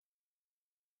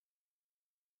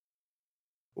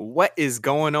What is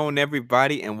going on,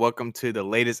 everybody, and welcome to the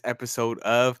latest episode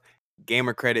of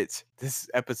Gamer Credits. This is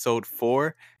episode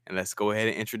 4, and let's go ahead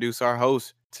and introduce our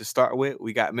host. To start with,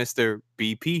 we got Mr.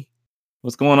 BP.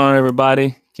 What's going on,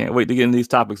 everybody? Can't wait to get into these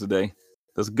topics today.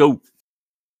 Let's go.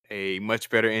 A much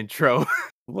better intro.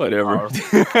 Whatever.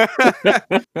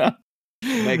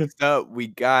 Next up, we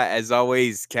got, as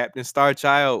always, Captain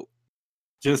Starchild.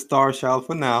 Just Starchild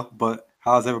for now, but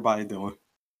how's everybody doing?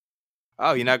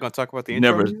 Oh, you're not going to talk about the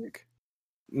intro Never. music?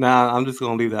 Nah, I'm just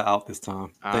going to leave that out this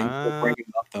time. Thanks for bringing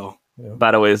it up, though. Yeah. By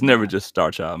the way, it's never just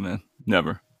Starchild, man.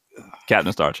 Never.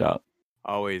 Captain Starchild.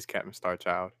 Always Captain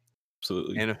Starchild.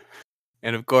 Absolutely.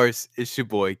 And of course, it's your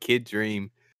boy, Kid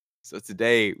Dream. So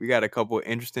today, we got a couple of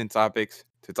interesting topics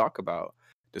to talk about.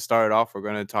 To start off, we're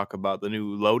going to talk about the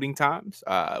new loading times,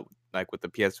 like with the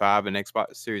PS5 and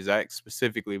Xbox Series X.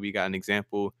 Specifically, we got an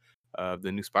example of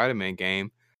the new Spider-Man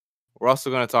game. We're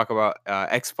also going to talk about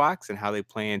Xbox and how they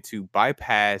plan to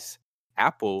bypass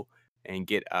Apple and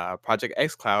get Project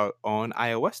xCloud on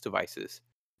iOS devices.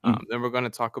 Then we're going to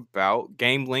talk about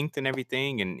game length and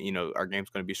everything. And, our game's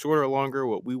going to be shorter or longer,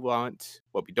 what we want,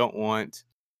 what we don't want.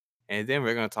 And then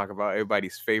we're going to talk about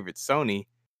everybody's favorite Sony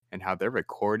and how they're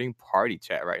recording party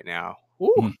chat right now.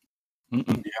 Woo! Yeah.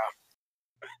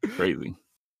 Crazy.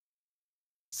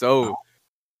 So,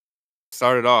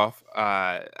 started off,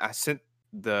 I sent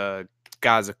the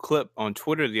guys a clip on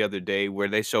Twitter the other day where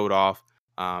they showed off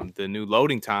the new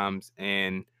loading times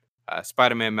in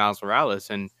Spider-Man Miles Morales.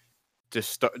 And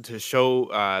just to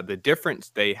show the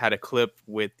difference, they had a clip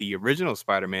with the original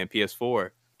Spider-Man PS4.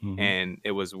 And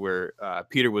it was where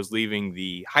Peter was leaving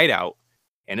the hideout.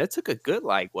 And it took a good,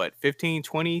 15,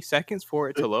 20 seconds for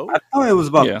it to load? I thought it was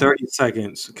about 30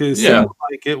 seconds. Because it seemed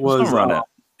like it was...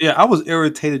 I was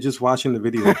irritated just watching the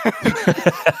video.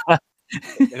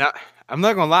 And I'm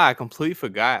not going to lie, I completely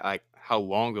forgot how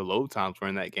long the load times were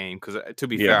in that game. Because to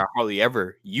be fair, I hardly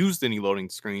ever used any loading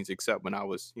screens except when I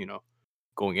was,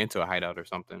 going into a hideout or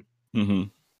something.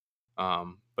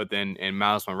 But then in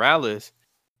Miles Morales...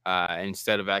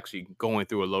 instead of actually going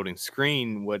through a loading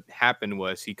screen, what happened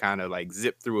was he kind of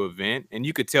zipped through a vent, and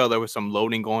you could tell there was some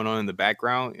loading going on in the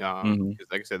background. Because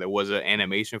like I said, there was an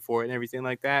animation for it and everything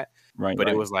like that. But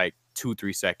it was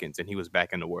 2-3 seconds, and he was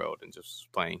back in the world and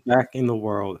just playing. Back in the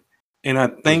world. And I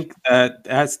think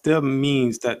that still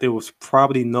means that there was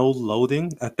probably no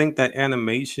loading. I think that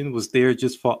animation was there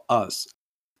just for us.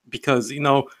 Because,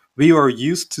 we are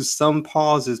used to some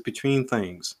pauses between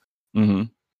things.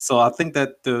 So I think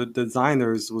that the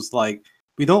designers was like,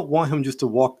 we don't want him just to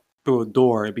walk through a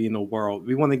door and be in the world.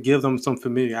 We want to give them some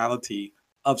familiarity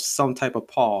of some type of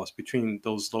pause between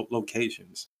those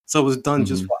locations. So it was done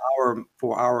just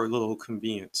for our little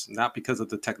convenience, not because of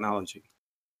the technology.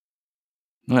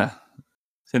 Yeah,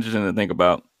 it's interesting to think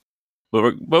about.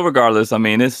 But regardless, I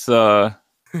mean, it's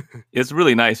it's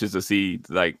really nice just to see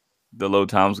the load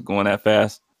times going that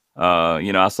fast.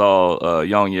 I saw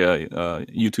Youngya,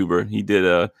 YouTuber. He did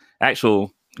a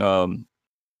actual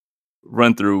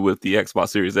run through with the Xbox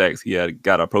Series X. He had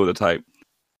got a prototype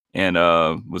and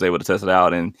was able to test it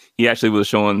out. And he actually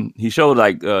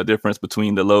showed difference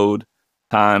between the load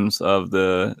times of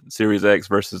the Series X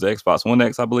versus the Xbox One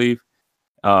X, I believe.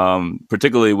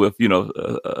 Particularly with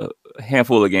a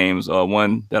handful of games.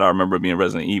 One that I remember being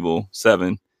Resident Evil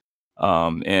 7,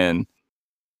 and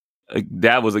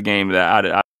that was a game that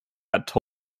I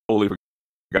totally forgot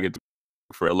to get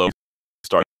for a low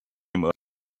start. It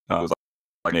was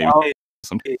maybe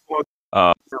some.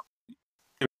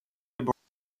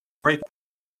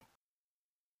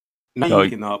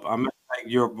 Breaking up. I mean,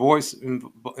 your voice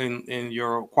and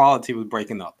your quality was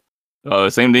breaking up.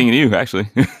 Same thing in you, actually.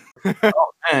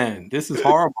 Oh man, this is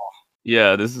horrible.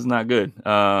 Yeah, this is not good.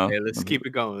 Hey, let's keep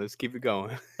it going. Let's keep it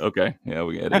going. Okay. Yeah,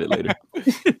 we can edit it later. We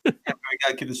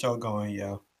gotta keep the show going,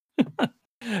 yeah.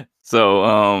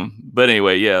 So, but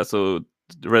anyway, yeah. So,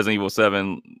 Resident Evil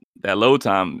 7, that load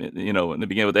time, in the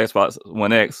beginning with the Xbox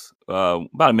One X, about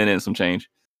a minute and some change.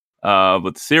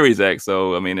 But the Series X,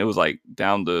 so I mean, it was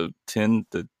down to 10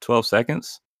 to 12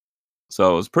 seconds.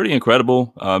 So it was pretty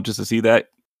incredible, just to see that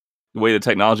the way the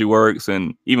technology works,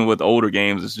 and even with older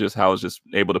games, it's just how it's just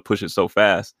able to push it so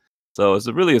fast. So it's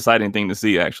a really exciting thing to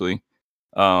see, actually.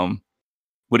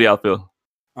 What do y'all feel?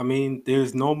 I mean,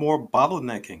 there's no more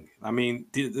bottlenecking. I mean,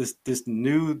 this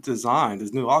new design,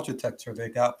 this new architecture they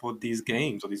got for these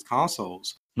games or these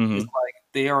consoles, it's like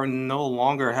they are no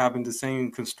longer having the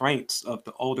same constraints of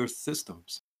the older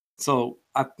systems. So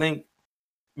I think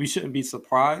we shouldn't be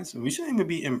surprised, and we shouldn't even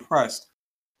be impressed,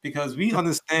 because we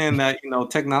understand that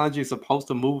technology is supposed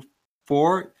to move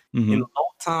forward. In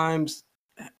old times,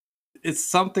 it's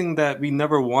something that we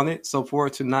never wanted. So for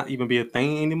it to not even be a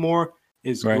thing anymore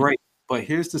is Right. great. But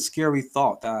here's the scary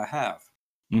thought that I have.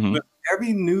 Hmm. With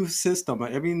every new system or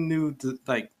every new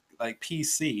like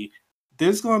PC,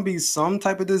 there's going to be some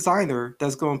type of designer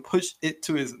that's going to push it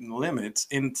to its limits.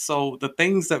 And so the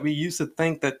things that we used to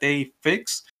think that they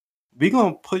fix, we're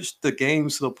going to push the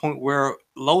games to the point where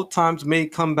load times may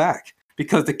come back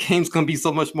because the game's going to be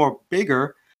so much more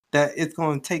bigger that it's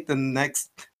going to take the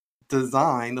next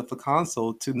design of the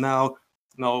console to now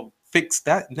fix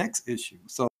that next issue.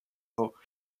 So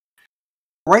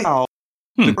right now,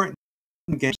 the Hmm. current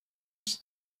games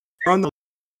run the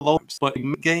low times, but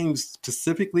games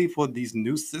specifically for these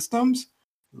new systems,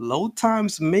 load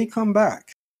times may come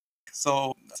back.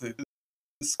 So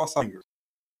it's cross our fingers.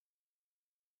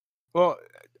 Well,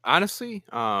 honestly,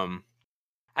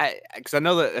 because I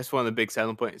know that that's one of the big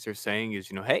selling points they're saying is,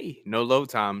 hey, no load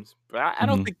times, but I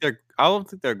don't Hmm. think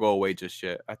they'll go away just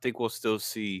yet. I think we'll still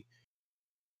see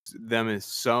them in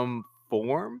some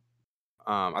form.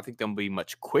 I think they'll be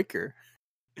much quicker.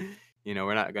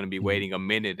 We're not going to be Hmm. waiting a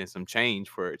minute and some change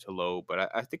for it to load, but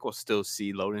I think we'll still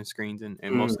see loading screens in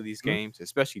most of these Mhm. games,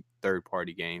 especially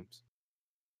third-party games.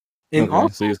 And Okay.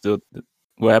 also, So you still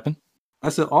what happened? I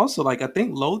said also, like I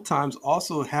think load times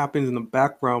also happens in the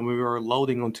background when we are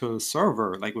loading onto a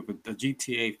server, like with a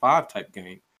GTA 5 type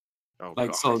game. Oh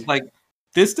Like so, God, like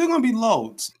there's still gonna be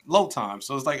load times.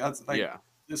 So it's like yeah.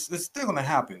 it's still gonna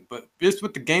happen. But just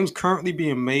with the games currently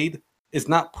being made, it's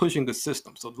not pushing the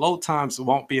system. So load times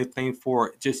won't be a thing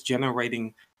for just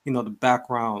generating, the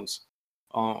backgrounds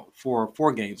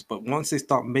for games. But once they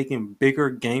start making bigger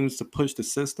games to push the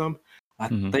system, I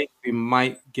Hmm. think we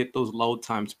might get those load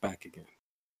times back again.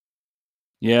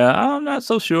 Yeah, I'm not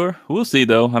so sure. We'll see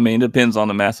though. I mean, it depends on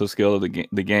the massive scale of the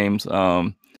games.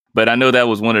 But I know that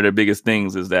was one of their biggest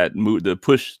things is that the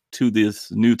push to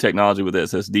this new technology with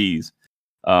SSDs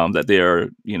that they are,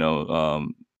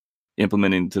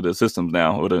 implementing to the systems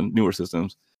now or the newer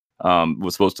systems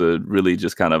was supposed to really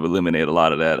just kind of eliminate a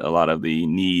lot of the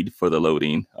need for the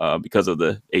loading because of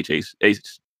the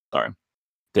sorry,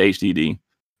 the HDD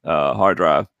hard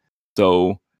drive.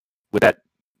 So with that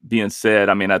being said,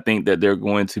 I mean, I think that they're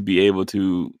going to be able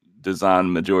to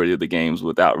design majority of the games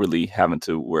without really having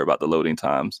to worry about the loading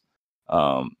times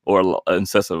or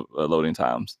excessive loading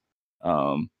times.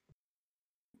 Um,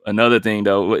 Another thing,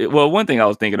 though, one thing I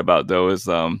was thinking about though is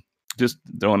just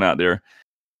throwing out there.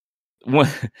 When,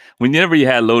 whenever you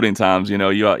had loading times, you know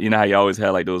how you always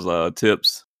had like those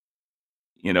tips,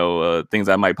 things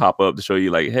that might pop up to show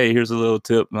you like, hey, here's a little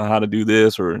tip on how to do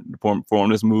this or perform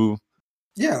this move.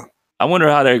 Yeah. I wonder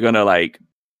how they're gonna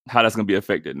how that's gonna be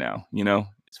affected now,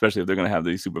 especially if they're gonna have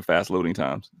these super fast loading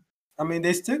times. I mean,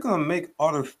 they still gonna make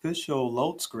artificial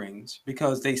load screens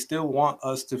because they still want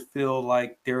us to feel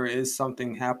like there is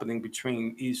something happening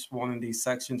between each one of these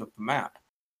sections of the map.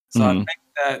 So I Hmm. think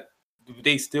that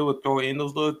they still would throw in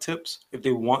those little tips if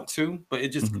they want to, but it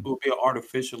just Hmm. will be an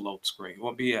artificial load screen. It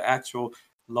won't be an actual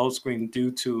load screen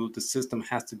due to the system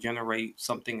has to generate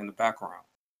something in the background.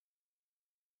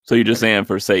 So you're just saying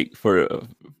for just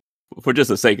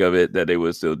the sake of it that they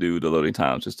would still do the loading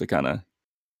times just to kind of,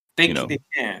 you know. They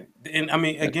can, and I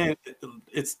mean, Okay. again,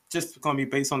 it's just going to be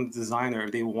based on the designer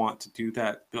if they want to do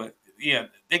that. But yeah,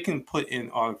 they can put in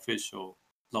artificial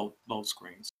load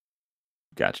screens.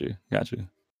 Got you.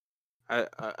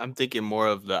 I'm thinking more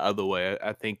of the other way.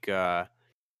 I think I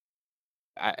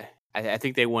I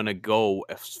think they want to go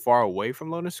as far away from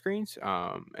loading screens,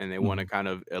 and they want to Mhm. kind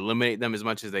of eliminate them as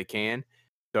much as they can.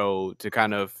 So to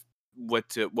kind of what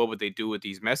would they do with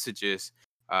these messages?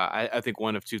 I think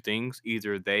one of two things: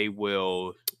 either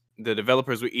the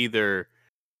developers will either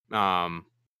um,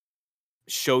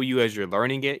 show you as you're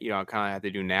learning it, kind of have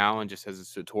to do now and just as a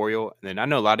tutorial. And then I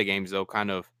know a lot of games they'll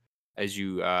kind of as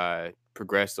you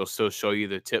progress, they'll still show you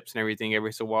the tips and everything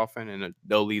every so often, and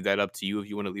they'll leave that up to you if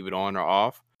you want to leave it on or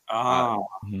off. Uh, Ah,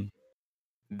 Mhm.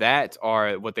 that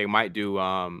or what they might do,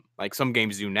 like some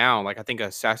games do now. Like I think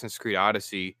Assassin's Creed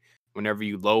Odyssey, whenever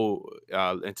you load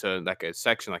into like a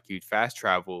section, like you fast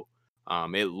travel,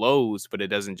 it loads, but it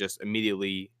doesn't just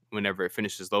immediately whenever it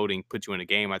finishes loading put you in a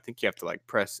game. I think you have to like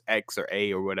press X or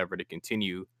A or whatever to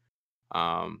continue.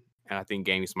 And I think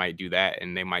games might do that,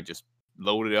 and they might just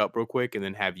load it up real quick and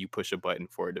then have you push a button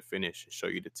for it to finish and show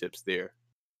you the tips there.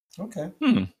 okay.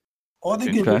 Hmm. Or That's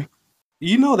they can interesting.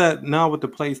 You know that now with the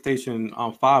PlayStation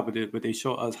 5 with it, but they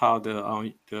show us how the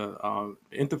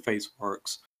interface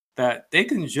works. That they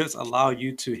can just allow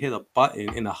you to hit a button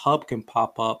and a hub can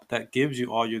pop up that gives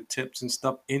you all your tips and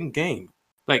stuff in game.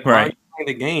 Like while Right. you're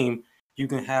playing the game, you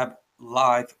can have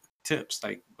live tips.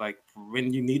 Like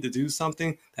when you need to do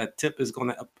something, that tip is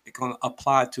gonna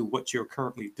apply to what you're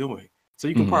currently doing. So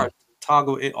you can Mhm. probably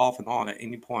toggle it off and on at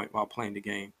any point while playing the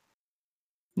game.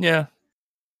 Yeah,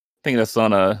 I think that's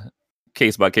on a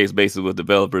case by case basis with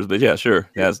developers, but yeah, sure.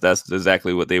 That's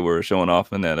exactly what they were showing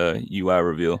off in that UI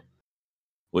reveal,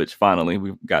 which finally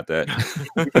we got that.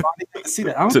 We finally got to see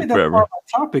that. I don't Took think that's part forever. of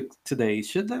our topic today.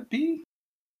 Should that be?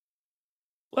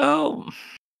 Well,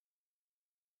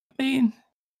 I mean,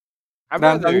 I'd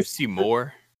Nah, nah, rather this- see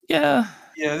more. yeah,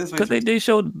 Yeah, this because makes they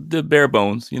showed the bare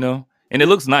bones, and it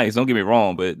looks nice. Don't get me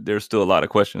wrong, but there's still a lot of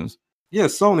questions. Yeah,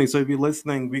 Sony. So if you're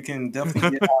listening, we can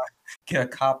definitely get a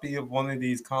copy of one of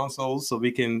these consoles so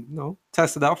we can,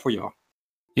 test it out for y'all.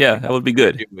 Yeah, that would be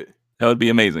good. Do it. That would be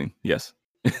amazing. Yes,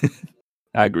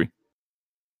 I agree.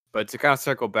 But to kind of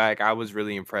circle back, I was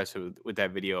really impressed with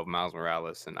that video of Miles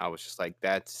Morales, and I was just like,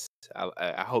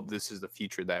 I hope this is the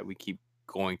future that we keep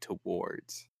going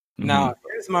towards. Now,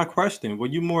 here's my question: were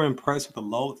you more impressed with the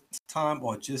load time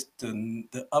or just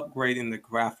the upgrade in the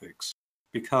graphics?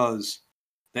 Because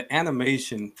the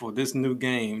animation for this new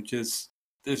game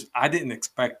I didn't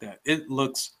expect that. It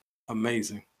looks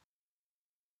amazing.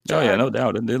 Oh yeah, no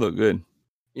doubt. They look good.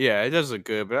 Yeah, it does look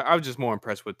good, but I was just more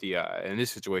impressed with the in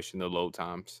this situation the load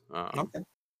times. Okay.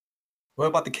 What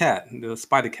about the cat, the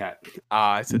spider cat?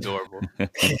 It's adorable.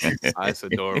 It's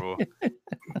adorable.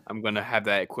 I'm gonna have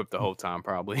that equipped the whole time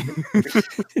probably.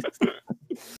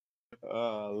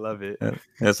 Love it.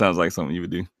 That sounds like something you would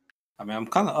do. I mean, I'm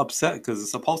kind of upset because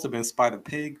it's supposed to have been Spider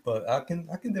Pig, but I can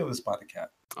deal with Spider Cat.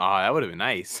 That would have been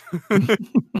nice.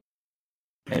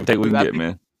 Hey, take what we can get,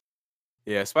 man.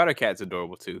 Yeah, Spider Cat's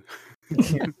adorable too.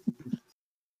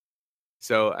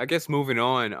 So I guess moving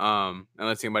on,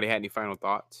 unless anybody had any final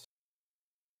thoughts.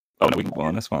 Oh no, we can go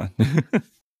on. That's fine.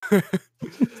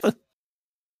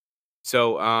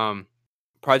 So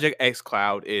Project X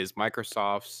Cloud is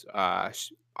Microsoft's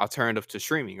alternative to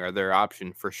streaming, or their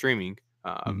option for streaming.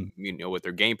 With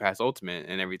their Game Pass Ultimate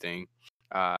and everything.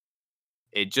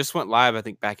 It just went live, I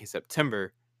think, back in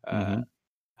September.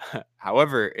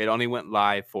 However, it only went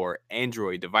live for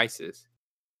Android devices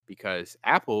because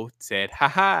Apple said,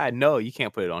 haha, no, you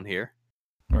can't put it on here.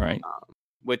 Right.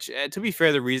 Which, to be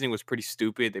fair, the reasoning was pretty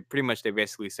stupid. They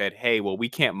basically said, hey, well, we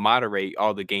can't moderate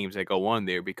all the games that go on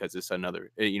there because it's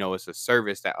it's a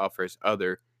service that offers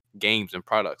other games and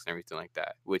products and everything like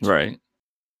that. Which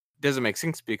doesn't make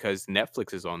sense because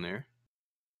Netflix is on there.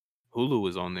 Hulu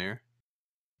is on there.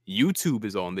 YouTube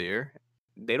is on there.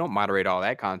 They don't moderate all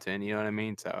that content. You know what I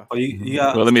mean? So,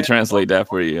 well, let me translate that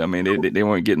for you. I mean, they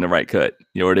weren't getting the right cut,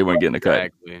 or they weren't getting the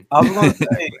cut.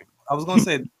 I was gonna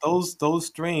say those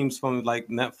streams from like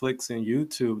Netflix and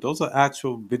YouTube, those are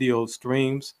actual video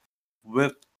streams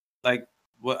with like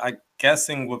what I'm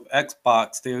guessing with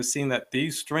Xbox, they're seeing that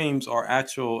these streams are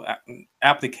actual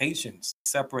applications,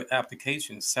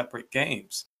 separate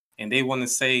games, and they want to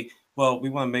say, well,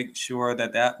 we want to make sure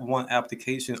that one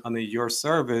application under your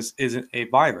service isn't a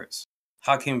virus.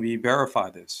 How can we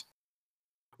verify this?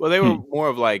 Well, they were more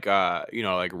of like,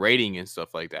 like rating and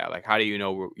stuff like that. Like, how do you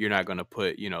know you're not going to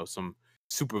put, some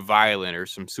super violent or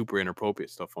some super inappropriate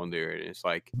stuff on there? And it's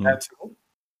like, that's cool.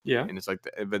 Yeah. And it's like,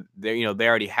 but we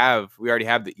already have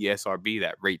the ESRB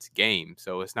that rates games.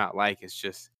 So it's not like it's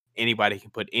just anybody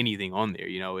can put anything on there.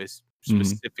 It's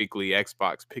specifically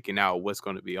Xbox picking out what's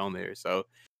going to be on there. So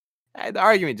the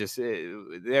argument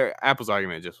Apple's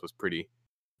argument just was pretty.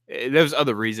 There's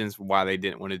other reasons why they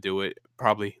didn't want to do it.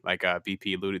 Probably, like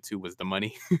BP alluded to, was the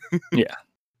money. Yeah.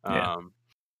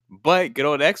 But good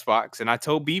old Xbox, and I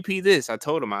told BP this. I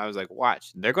told him, I was like,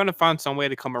 watch, they're going to find some way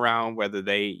to come around, whether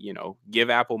they, give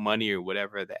Apple money or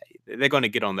whatever. They're going to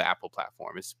get on the Apple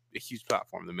platform. It's a huge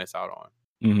platform to miss out on.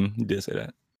 You did say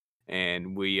that.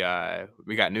 And we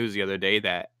got news the other day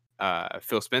that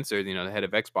Phil Spencer, the head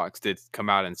of Xbox, did come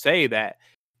out and say that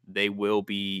they will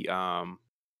be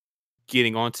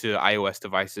getting onto iOS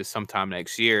devices sometime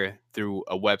next year through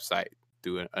a website,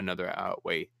 through another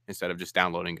way, instead of just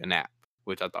downloading an app,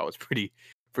 which I thought was pretty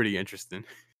interesting.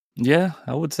 Yeah,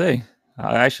 I would say.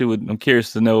 I'm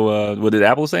curious to know, did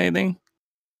Apple say anything?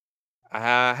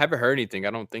 I haven't heard anything.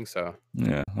 I don't think so.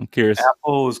 Yeah, I'm curious.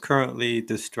 Apple is currently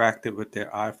distracted with their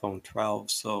iPhone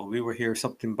 12, so we will hear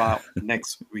something about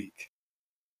next week.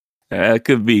 Yeah, it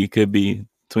could be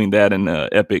between that and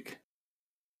Epic.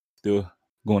 Still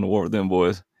going to war with them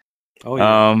boys. Oh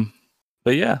yeah.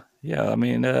 But yeah. I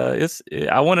mean,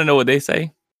 I want to know what they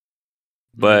say.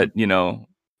 But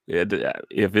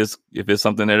if it's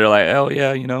something that they're like, oh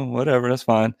yeah, whatever, that's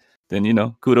fine. Then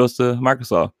kudos to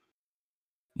Microsoft.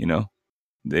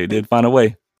 They did find a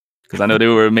way, because I know they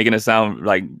were making it sound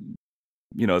like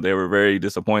they were very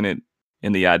disappointed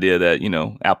in the idea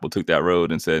that Apple took that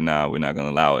road and said, "Nah, we're not going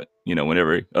to allow it."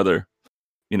 Whenever other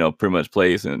pretty much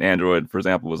place, and Android, for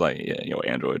example, was like, yeah,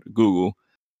 Android, Google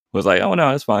was like, "Oh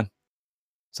no, that's fine."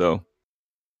 So,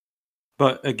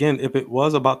 But again, if it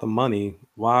was about the money,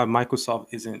 why Microsoft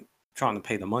isn't trying to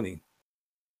pay the money?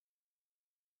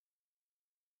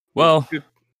 well, Good, go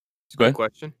good ahead.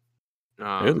 question.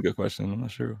 It is a good question. I'm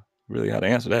not sure really how to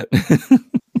answer that.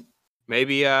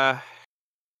 Maybe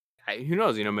who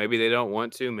knows? Maybe they don't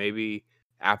want to. Maybe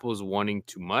Apple's wanting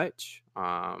too much.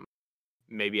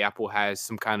 Maybe Apple has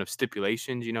some kind of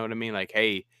stipulations. You know what I mean? Like,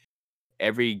 hey,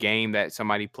 every game that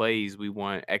somebody plays, we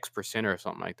want X% or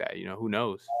something like that. Who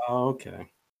knows? Oh, okay.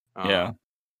 Yeah,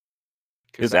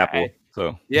 'Cause it's Apple.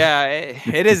 So yeah,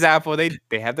 it is Apple. They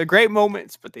have their great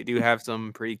moments, but they do have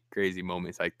some pretty crazy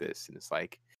moments like this. And it's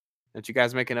like, don't you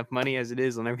guys make enough money as it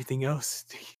is on everything else?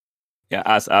 yeah,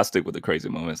 I stick with the crazy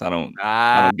moments. I don't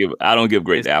Ah, give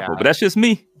great this to Apple, guy. but that's just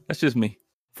me. That's just me.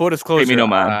 Full Pay me disclosure, no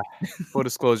mind.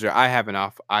 I have an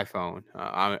iPhone.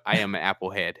 I am an Apple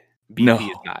head. No.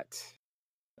 BP is not.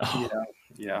 Oh,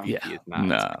 Yeah. BP yeah. is not.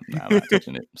 Nah, I'm not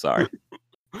touching it. Sorry.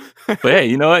 But hey,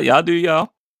 you know what? Y'all do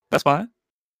y'all. That's fine.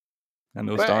 I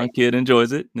know But Star and Kid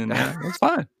enjoys it, and that's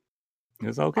fine.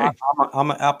 It's okay.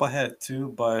 I'm an Apple head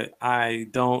too, but I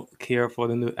don't care for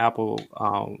the new Apple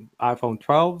iPhone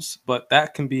 12s. But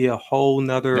that can be a whole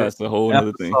nother That's a whole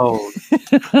other thing.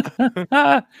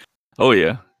 episode. Oh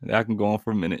yeah, that can go on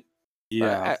for a minute.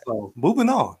 Yeah. So moving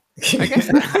on. I guess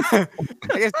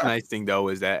the nice thing though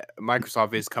is that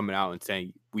Microsoft is coming out and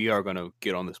saying we are going to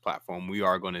get on this platform. We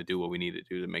are going to do what we need to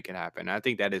do to make it happen. I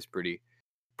think that is pretty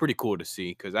cool to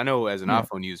see, because I know as an Yeah.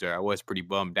 iPhone user, I was pretty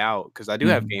bummed out because I do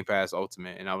have Game Pass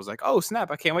Ultimate, and I was like, oh snap,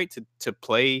 I can't wait to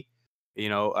play,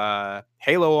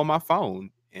 Halo on my phone,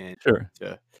 and Sure.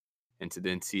 to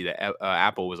then see that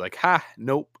Apple was like, ha,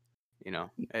 nope, it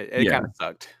Yeah. kind of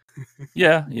sucked.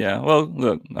 Yeah. Well,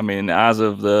 look, I mean, in the eyes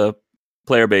of the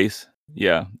player base,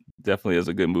 yeah, definitely is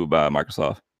a good move by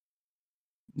Microsoft.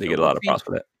 They So get a lot of props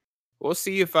for that. We'll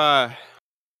see if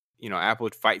Apple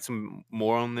would fight some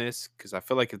more on this, because I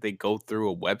feel like if they go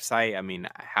through a website, I mean,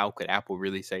 how could Apple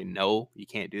really say no, you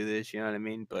can't do this? You know what I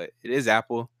mean? But it is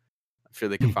Apple. I'm sure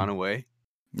they can find a way.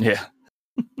 Yeah.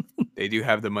 They do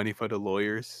have the money for the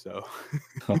lawyers, so.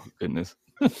 Oh goodness.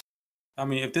 I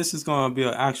mean, if this is going to be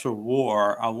an actual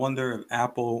war, I wonder if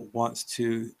Apple wants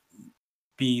to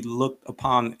be looked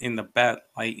upon in the bad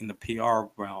light in the PR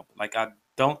realm. Like, I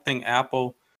don't think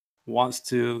Apple wants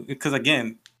to, because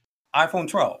again, iPhone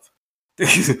 12.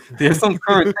 There's some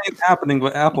current things happening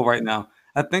with Apple right now.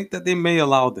 I think that they may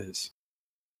allow this.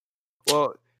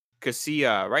 Well, because see,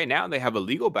 right now they have a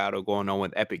legal battle going on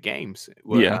with Epic Games.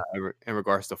 Yeah. In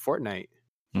regards to Fortnite.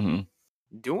 Mm-hmm.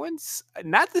 Doing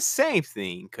not the same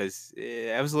thing, because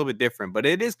it was a little bit different, but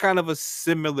it is kind of a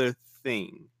similar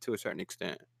thing to a certain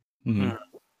extent.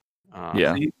 Mm-hmm.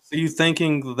 Yeah. So you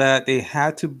thinking that they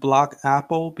had to block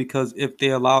Apple because if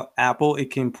they allow Apple,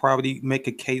 it can probably make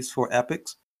a case for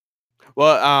Epics?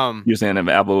 Well, You're saying if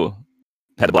Apple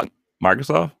had to block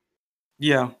Microsoft?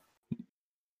 Yeah.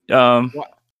 I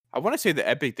want to say the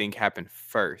Epic thing happened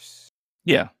first.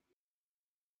 Yeah.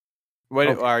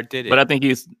 Or did it? But I think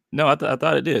I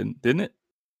thought it did, didn't it?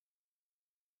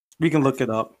 We can look it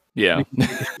up. Yeah.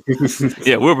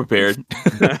 Yeah, we're prepared.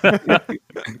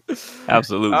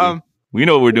 Absolutely. We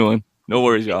know what we're doing. No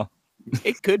worries, y'all.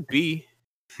 It could be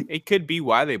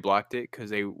why they blocked it, because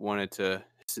they wanted to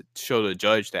show the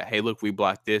judge that, hey, look, we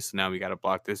blocked this, now we got to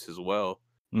block this as well.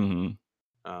 Mm-hmm.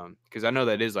 Because I know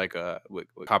that is like with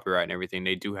copyright and everything,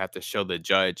 they do have to show the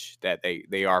judge that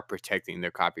they are protecting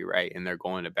their copyright and they're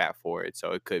going to bat for it.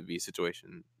 So it could be a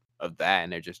situation of that,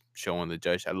 and they're just showing the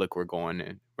judge that, look, we're going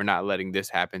and we're not letting this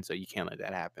happen, so you can't let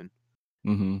that happen.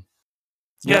 Mm-hmm.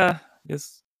 Yeah,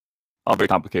 it's all very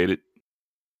complicated.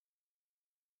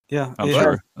 Yeah, I'm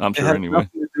sure anyway.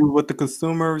 Nothing to do with the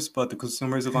consumers, but the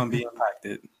consumers are going to be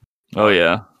impacted. Oh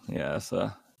yeah, it's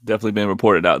definitely been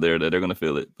reported out there that they're going to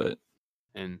feel it. But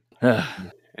and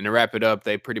to wrap it up,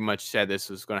 they pretty much said this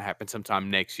was going to happen sometime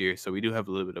next year, so we do have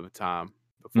a little bit of a time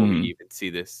before we even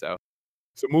see this.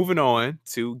 So moving on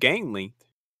to game length.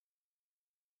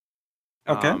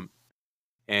 Okay.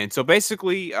 And so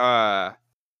basically, the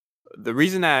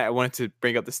reason I wanted to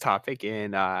bring up this topic,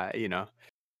 and I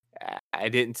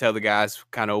didn't tell the guys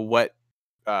kind of what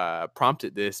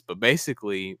prompted this, but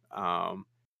basically,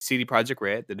 CD Projekt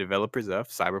Red, the developers of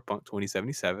Cyberpunk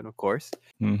 2077, of course,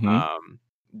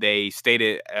 they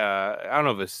stated, I don't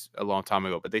know if it's a long time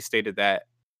ago, but they stated that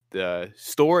the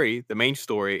main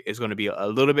story, is going to be a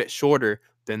little bit shorter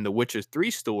than the Witcher 3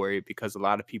 story, because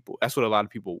that's what a lot of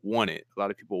people wanted. A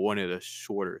lot of people wanted a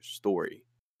shorter story.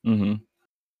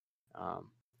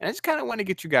 And I just kind of want to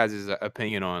get you guys'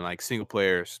 opinion on like single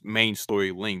player's main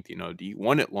story length. You know, do you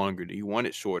want it longer? Do you want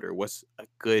it shorter? What's a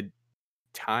good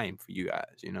time for you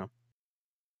guys? You know,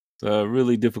 It's a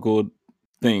really difficult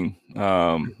thing.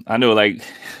 I know, like,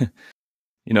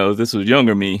 if this was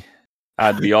younger me,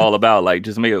 I'd be all about like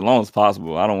just make it as long as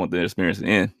possible. I don't want the experience to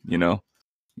end.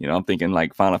 I'm thinking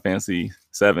like Final Fantasy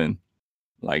VII,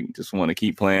 like just want to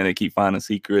keep playing it, keep finding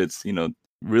secrets.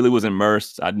 Really was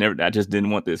immersed. I just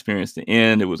didn't want the experience to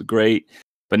end. It was great,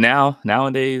 but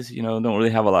nowadays, don't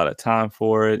really have a lot of time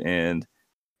for it, and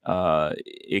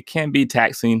it can be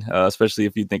taxing, especially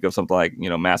if you think of something like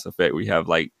Mass Effect, where you have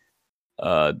like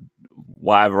a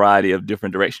wide variety of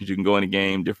different directions you can go in the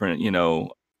game, different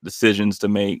decisions to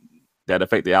make that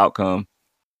affect the outcome,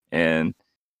 and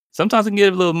sometimes it can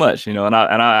get a little much, and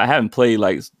I haven't played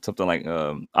like something like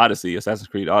Assassin's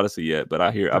Creed Odyssey yet, but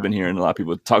I've been hearing a lot of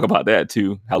people talk about that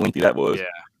too, how lengthy that was. yeah,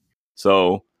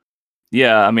 So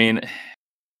yeah, I mean,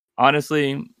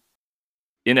 honestly,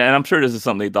 and I'm sure this is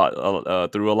something they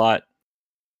thought through a lot,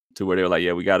 to where they were like,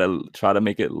 yeah, we got to try to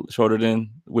make it shorter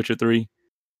than Witcher 3.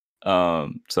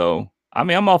 So I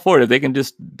mean, I'm all for it if they can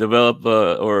just develop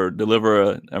or deliver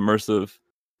a immersive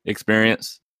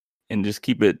experience and just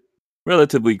keep it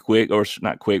relatively quick, or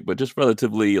not quick, but just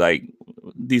relatively like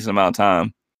decent amount of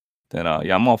time. Then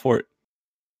yeah, I'm all for it.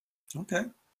 Okay.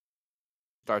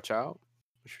 Star Child,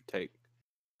 what's your take?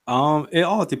 It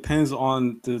all depends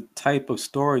on the type of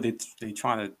story they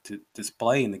trying to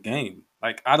display in the game.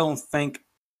 Like, I don't think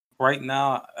right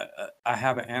now I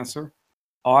have an answer.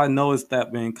 All I know is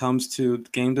that when it comes to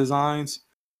game designs,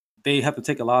 they have to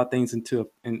take a lot of things into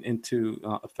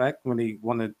effect when they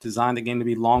want to design the game to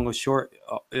be long or short.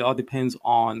 It all depends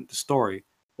on the story,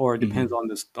 or it depends on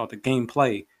the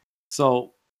gameplay.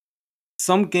 So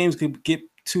some games could get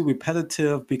too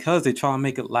repetitive because they try to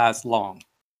make it last long.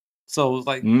 So it's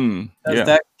like, does Yeah.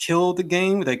 that kill the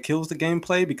game? That kills the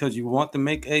gameplay because you want to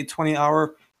make a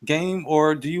 20-hour game,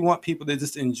 or do you want people to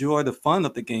just enjoy the fun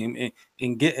of the game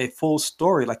and get a full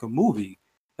story like a movie?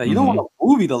 That you don't want a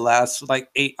movie to last like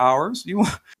 8 hours. You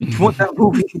want that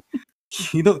movie.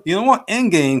 You don't want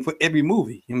Endgame for every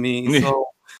movie. I mean, so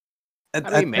I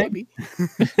I mean, think, maybe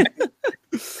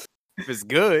if it's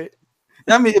good.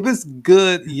 I mean, if it's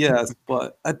good, yes,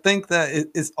 but I think that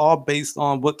it's all based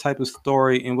on what type of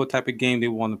story and what type of game they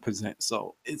want to present.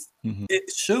 So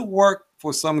it should work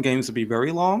for some games to be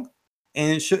very long,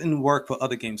 and it shouldn't work for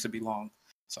other games to be long.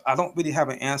 So I don't really have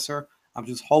an answer. I'm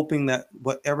just hoping that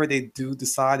whatever they do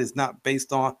decide is not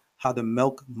based on how to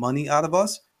milk money out of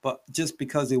us, but just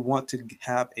because they want to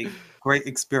have a great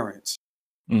experience.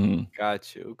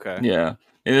 Got you. Okay. Yeah.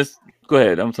 Go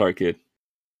ahead. I'm sorry, kid.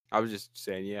 I was just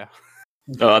saying, yeah.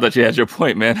 Oh, I thought you had your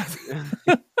point, man.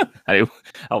 I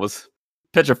was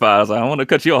petrified. I was like, I want to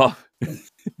cut you off.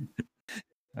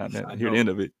 I didn't hear the end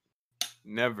of it.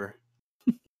 Never.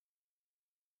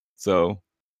 So,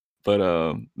 but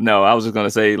no, I was just gonna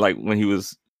say, like, when he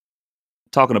was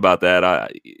talking about that, I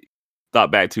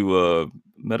thought back to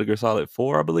Metal Gear Solid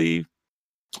 4, I believe.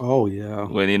 Oh yeah.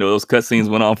 When those cutscenes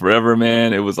went on forever,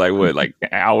 man. It was like what, like an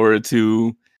hour or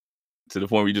two, to the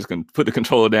point where you just can put the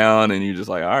controller down and you're just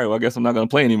like, all right, well, I guess I'm not gonna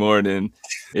play anymore. And then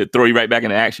it throw you right back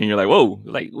into action. You're like, whoa,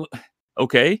 like,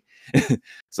 okay.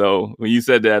 So when you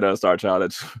said that, Star Child,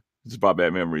 that just brought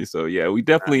back memories. So yeah, I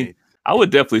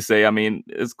would definitely say, I mean,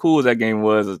 as cool as that game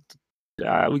was,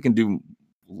 we can do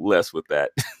less with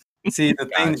that. See, the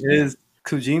thing is,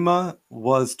 Kojima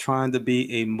was trying to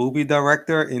be a movie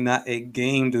director and not a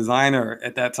game designer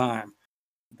at that time.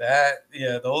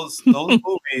 Those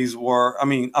movies were, I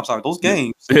mean, I'm sorry, those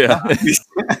games. Yeah.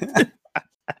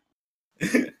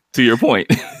 To your point.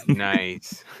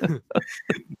 Nice.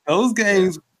 Those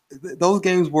games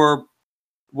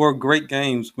were great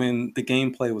games when the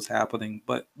gameplay was happening,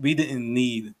 but we didn't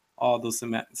need all those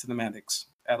cinematics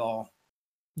at all.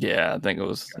 Yeah, I think it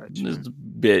was just a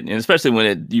bit, and especially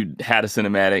when you had a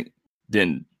cinematic,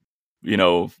 then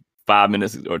 5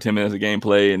 minutes or 10 minutes of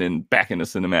gameplay, and then back in the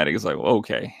cinematic. It's like, well,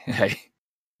 okay, hey,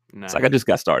 Nice. It's like I just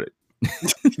got started.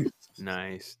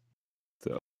 Nice.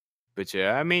 So, but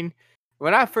yeah, I mean,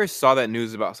 when I first saw that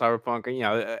news about Cyberpunk, I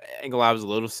ain't gonna lie, I was a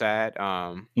little sad.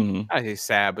 I say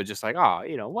sad, but just like, oh,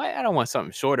 what? I don't want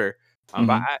something shorter. But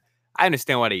I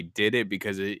understand why they did it,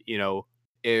 because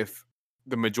if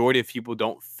the majority of people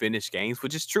don't finish games,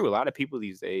 which is true, a lot of people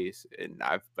these days, and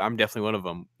I'm definitely one of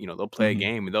them. They'll play a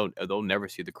game and they'll never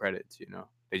see the credits.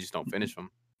 They just don't finish them.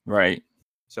 Right.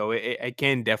 So it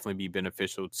can definitely be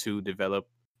beneficial to develop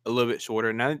a little bit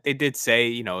shorter. Now they did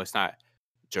say, it's not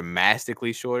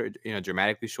dramatically shorter.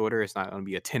 Dramatically shorter. It's not going to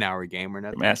be a 10-hour game or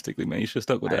nothing. Dramatically, man. You should have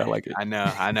stuck with that. I like it. I know.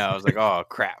 I was like, oh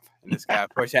crap! And this guy,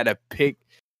 of course, had to pick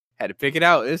it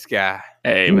out. This guy.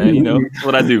 Hey, man. That's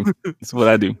what I do. That's what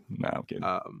I do. Nah, I'm kidding.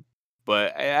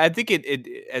 But I think it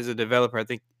as a developer, I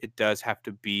think it does have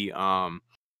to be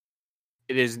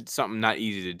it is something not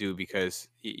easy to do because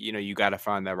you got to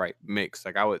find that right mix.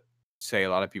 Like I would say, a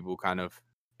lot of people kind of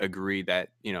agree that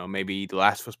maybe The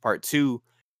Last of Us Part 2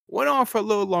 went on for a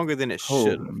little longer than it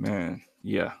should have. Man,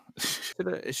 yeah,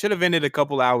 it should have ended a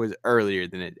couple hours earlier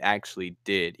than it actually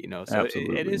did. So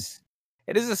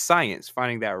it is a science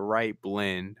finding that right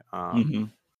blend.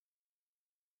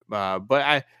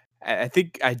 But I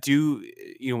think I do,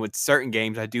 with certain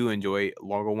games, I do enjoy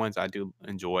longer ones. I do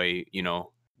enjoy,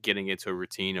 getting into a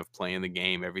routine of playing the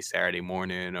game every Saturday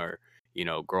morning or,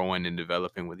 growing and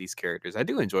developing with these characters. I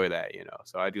do enjoy that,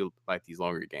 so I do like these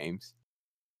longer games.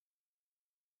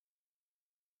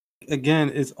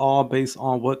 Again, it's all based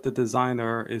on what the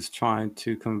designer is trying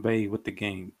to convey with the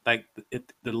game. Like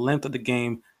the length of the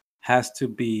game has to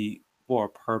be for a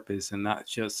purpose and not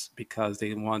just because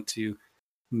they want to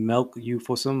milk you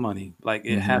for some money. Like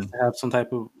it has to have some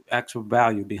type of actual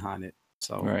value behind it.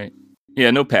 So right,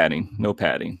 yeah, no padding.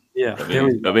 Yeah,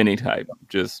 of any type.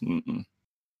 Just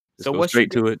so go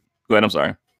straight to it. Go ahead. I'm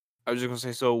sorry. I was just gonna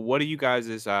say. So, what do you guys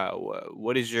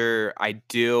what is your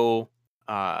ideal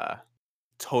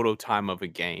total time of a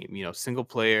game? Single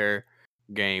player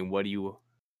game. What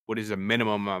is the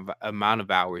minimum amount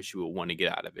of hours you would want to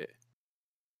get out of it?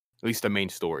 At least the main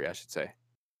story, I should say.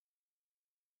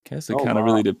 Guess it kind of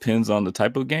really depends on the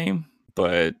type of game,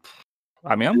 but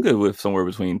I mean, I'm good with somewhere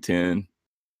between 10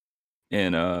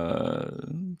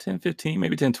 and 10, 15,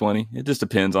 maybe 10, 20. It just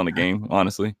depends on the game,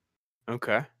 honestly.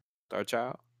 Okay. Star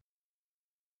Child.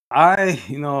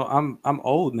 I'm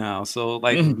old now, so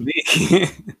like me,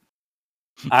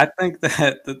 I think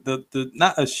that the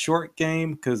not a short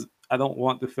game because I don't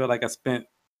want to feel like I spent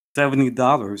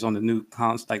 $70 on the new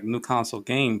console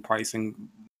game pricing.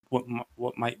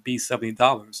 What might be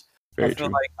 $70? I feel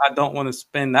like I don't want to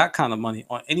spend that kind of money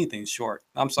on anything short.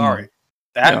 I'm sorry.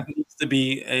 That needs to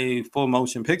be a full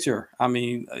motion picture. I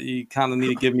mean, you kind of need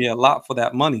to give me a lot for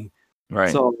that money.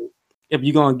 Right. So if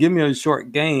you're going to give me a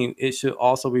short game, it should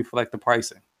also reflect the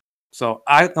pricing. So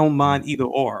I don't mind either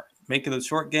or. Make it a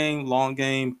short game, long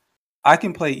game. I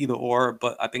can play either or,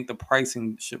 but I think the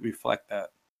pricing should reflect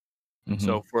that.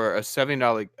 So for a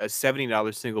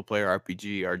 $70 single player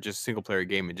RPG or just single player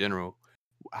game in general,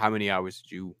 how many hours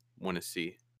do you want to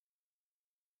see?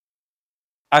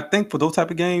 I think for those type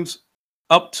of games,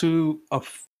 up to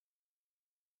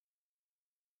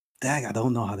dang, I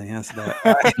don't know how to answer that.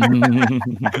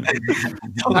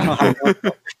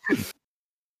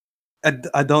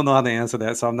 I don't know how to answer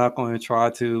that, so I'm not going to try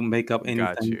to make up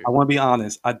anything. I want to be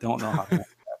honest. I don't know how to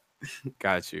answer that.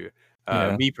 Got you.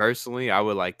 Me personally, I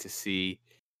would like to see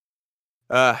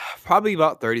probably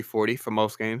about 30, 40 for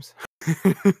most games.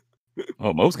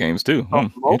 Oh, most games too.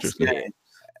 Interesting. Games.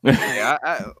 Yeah,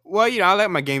 I like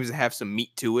my games to have some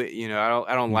meat to it.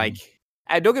 I don't like.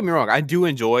 Don't get me wrong. I do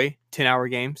enjoy 10-hour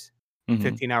games,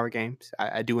 15-hour games.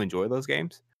 I do enjoy those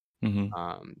games.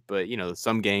 But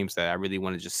some games that I really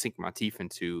want to just sink my teeth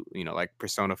into, like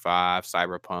Persona 5,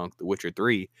 Cyberpunk, The Witcher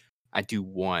 3, I do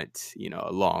want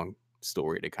a long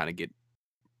story to kind of get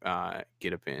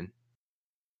up in.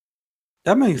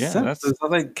 That makes sense. It's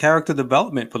like character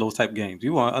development for those type of games.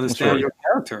 You want to understand your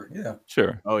character. Yeah.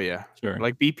 Sure. Oh yeah. Sure.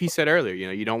 Like BP said earlier,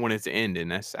 you don't want it to end,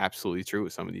 and that's absolutely true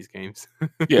with some of these games.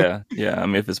 Yeah. I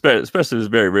mean, especially if it's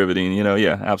very riveting,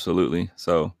 yeah, absolutely.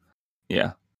 So,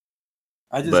 yeah.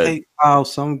 I just hate how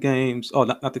some games. Oh,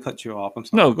 not to cut you off. I'm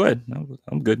sorry. No, go ahead. No,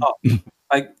 I'm good.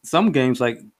 Like some games,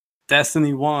 like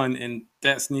Destiny 1 and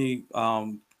Destiny,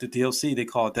 the DLC they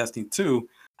call it Destiny 2.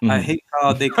 I hate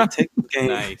how they could take the game.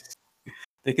 Nice.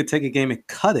 They could take a game and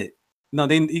cut it. No,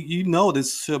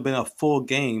 this should have been a full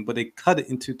game, but they cut it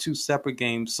into 2 separate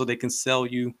games so they can sell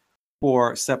you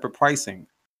for separate pricing.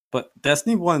 But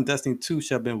Destiny 1 and Destiny 2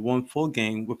 should have been one full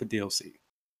game with a DLC.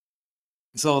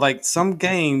 So like some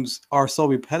games are so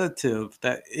repetitive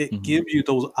that it gives you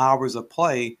those hours of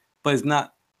play, but it's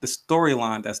not the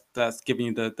storyline that's giving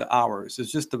you the hours.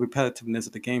 It's just the repetitiveness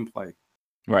of the gameplay.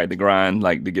 Right, the grind,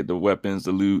 like to get the weapons,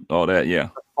 the loot, all that. Yeah,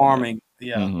 the farming.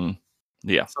 Yeah.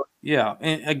 Yeah. So, yeah.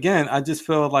 And again, I just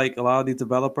feel like a lot of these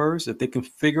developers, if they can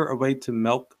figure a way to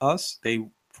milk us, they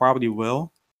probably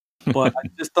will. But I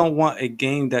just don't want a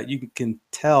game that you can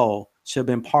tell should have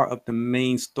been part of the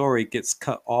main story gets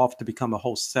cut off to become a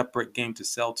whole separate game to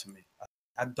sell to me.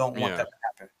 I don't want that to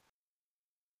happen.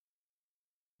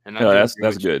 And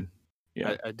that's good.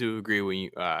 Yeah. I do agree when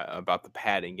you about the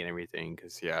padding and everything,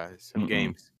 because some Mm-mm.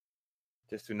 games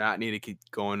just do not need to keep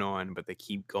going on, but they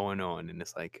keep going on, and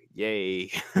it's like,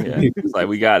 yay. Yeah. It's like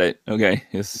we got it. Okay.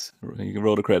 You can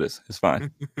roll the credits. It's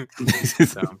fine.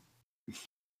 So,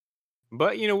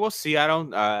 but we'll see. I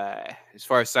don't as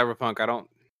far as Cyberpunk, I don't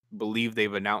believe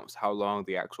they've announced how long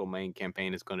the actual main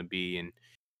campaign is going to be. And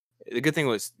the good thing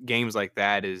with games like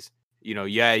that is, you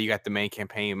got the main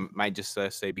campaign might just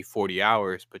say be 40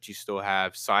 hours, but you still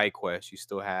have side quests, you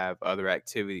still have other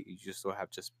activities, you still have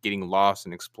just getting lost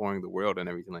and exploring the world and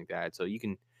everything like that. So you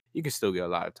can still get a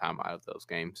lot of time out of those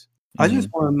games. I just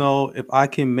want to know if I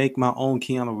can make my own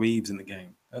Keanu Reeves in the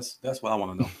game. That's what I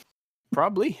want to know.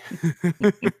 Probably.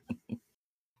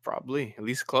 Probably, at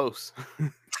least close.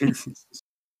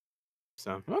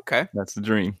 So, okay. That's the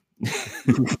dream.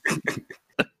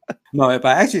 No, if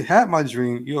I actually had my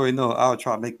dream, you already know I would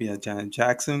try to make me a Janet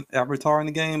Jackson avatar in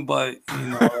the game, but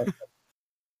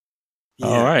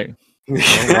All right.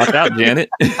 Well, watch out, Janet.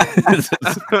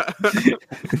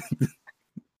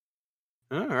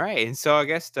 All right. And so I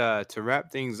guess to wrap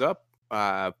things up,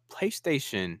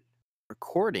 PlayStation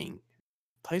recording.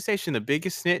 PlayStation, the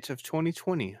biggest snitch of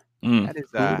 2020. That is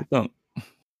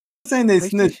saying they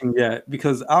PlayStation. snitching yet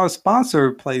because our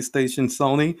sponsor, PlayStation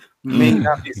Sony, may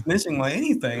not be snitching on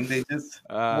anything. They just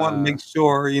want to make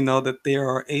sure, that they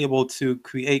are able to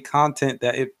create content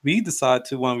that if we decide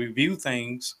to want to review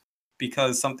things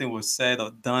because something was said or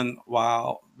done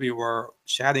while we were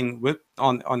chatting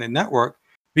on the network,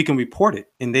 we can report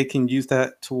it and they can use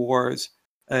that towards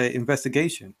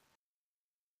investigation.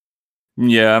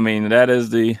 Yeah, I mean that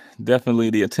is definitely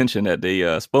the attention that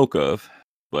they spoke of.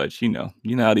 But you know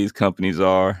how these companies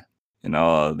are, and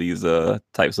all these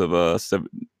types of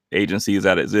agencies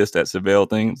that exist that surveil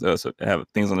things, have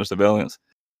things under surveillance.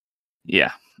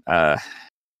 Yeah, I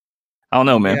don't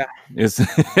know, man. Yeah. It's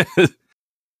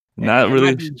not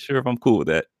really sure if I'm cool with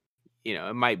that.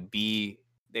 It might be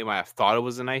they might have thought it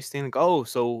was a nice thing. Like, oh,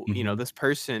 so this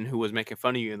person who was making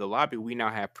fun of you in the lobby, we now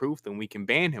have proof, and we can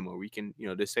ban him, or we can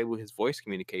disable his voice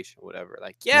communication, or whatever.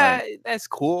 Like, that's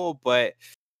cool, but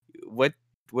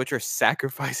what you're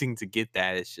sacrificing to get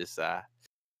that is just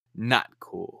not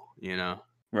cool,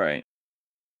 Right.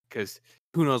 because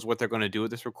who knows what they're going to do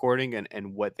with this recording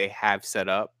and what they have set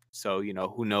up. So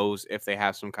who knows if they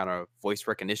have some kind of voice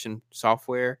recognition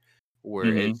software where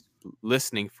it's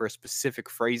listening for specific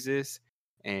phrases,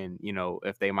 and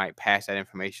if they might pass that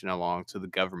information along to the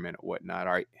government or whatnot,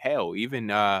 or hell, even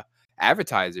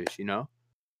advertisers.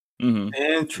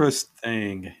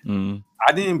 Interesting.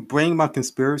 I didn't bring my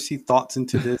conspiracy thoughts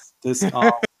into this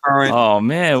current. Oh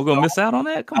man, we're gonna miss out on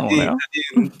that. Come on now. I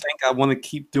didn't think I want to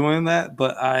keep doing that,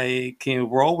 but I can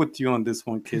roll with you on this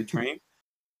one, Kid Dream.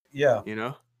 Yeah,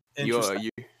 you're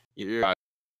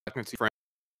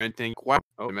friend think wow.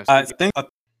 I think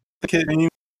Kid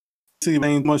Dream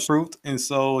ain't much truth, and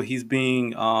so he's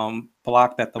being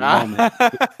blocked at the moment.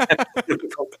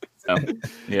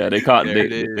 Yeah, they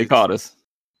caught us.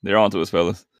 They're onto us,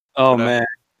 fellas. Oh man,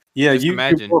 yeah. You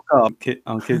broke up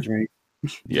on Kid Dream.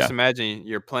 Just imagine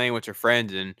you're playing with your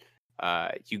friends and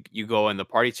you go in the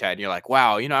party chat and you're like,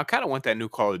 wow, I kind of want that new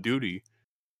Call of Duty,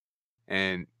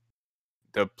 and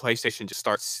the PlayStation just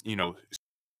starts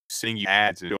sending you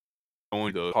ads and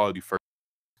going to Call of Duty first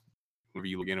whenever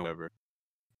you look in or whatever.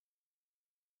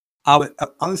 I would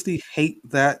honestly hate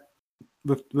that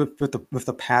with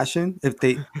the passion if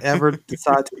they ever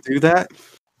decide to do that,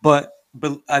 but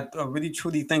I really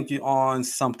truly think you're on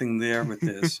something there with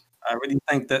this. I really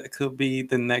think that it could be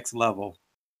the next level.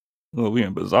 Well, we're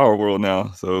in bizarre world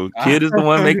now. So Kid is the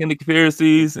one making the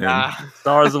conspiracies, and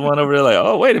Star's the one over there like,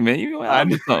 oh, wait a minute, I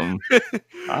do something.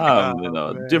 I'm in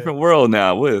a different world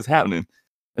now. What is happening?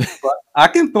 But I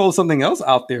can throw something else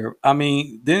out there. I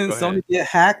mean, didn't Sony get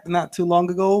hacked not too long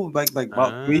ago? Like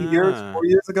about 4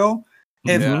 years ago?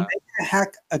 If they can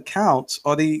hack accounts,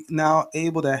 are they now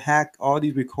able to hack all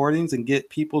these recordings and get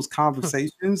people's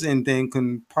conversations and then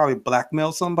can probably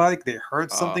blackmail somebody if they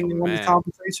heard something in one of these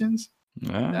conversations?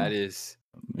 That is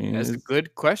that's a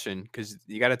good question, because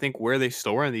you got to think where they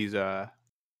storing these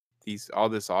all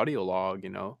this audio log,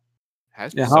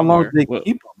 has to be how long do they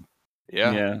keep them?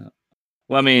 Yeah.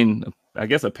 Well, I mean, I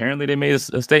guess apparently they made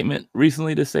a statement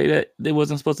recently to say that they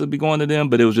wasn't supposed to be going to them,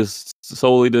 but it was just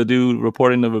solely to do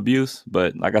reporting of abuse.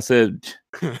 But like I said,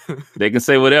 they can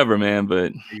say whatever, man.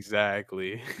 But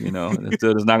exactly, it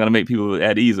still is not going to make people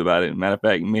at ease about it. Matter of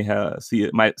fact, you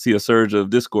might see a surge of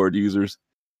Discord users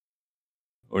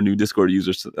or new Discord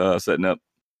users setting up.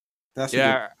 That's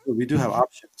we do have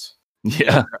options.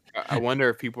 Yeah, I wonder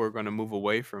if people are going to move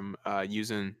away from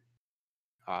using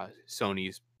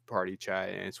Sony's party chat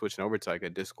and switching over to like a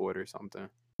Discord or something.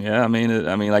 Yeah, I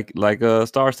mean, like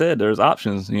Star said, there's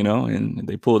options, and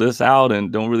they pull this out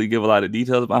and don't really give a lot of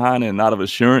details behind it, and not of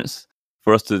assurance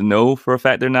for us to know for a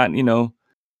fact they're not,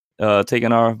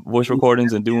 taking our voice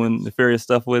recordings and doing nefarious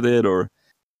stuff with it or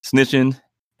snitching,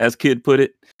 as Kid put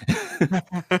it.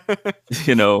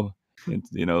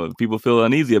 If people feel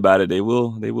uneasy about it, they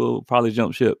will probably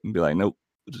jump ship and be like, nope,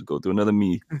 we'll just go through another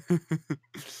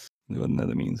what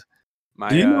another means.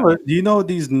 Do you know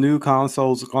these new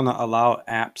consoles are gonna allow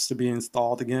apps to be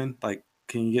installed again? Like,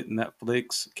 can you get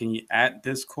Netflix? Can you add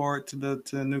Discord to the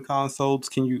new consoles?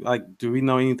 Can you do we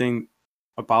know anything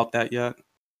about that yet?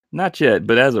 Not yet,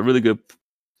 but that's a really good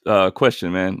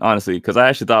question, man. Honestly, because I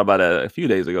actually thought about that a few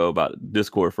days ago about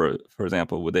Discord, for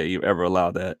example. Would they ever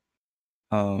allow that?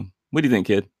 What do you think,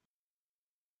 Kid?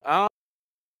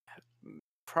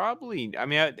 Probably. I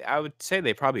mean, I would say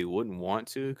they probably wouldn't want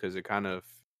to because it kind of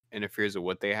interferes with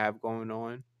what they have going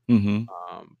on. Mm-hmm.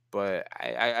 But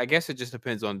I guess it just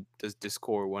depends on, does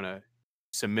Discord want to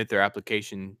submit their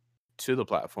application to the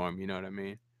platform? You know what I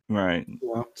mean? Right.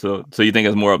 Yeah. So you think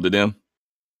it's more up to them?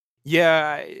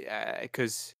 Yeah,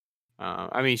 because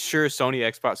I mean, sure, Sony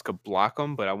Xbox could block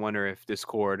them, but I wonder if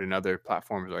Discord and other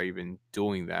platforms are even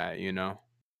doing that.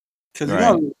 Because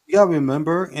Right. you gotta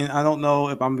remember, and I don't know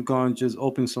if I'm going to just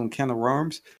open some can of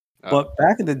worms, but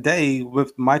back in the day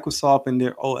with Microsoft and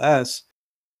their OS,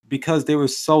 because they were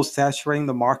so saturating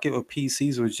the market with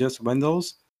PCs with just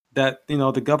Windows, that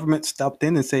the government stepped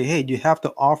in and say, hey, you have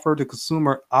to offer the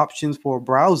consumer options for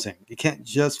browsing. You can't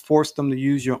just force them to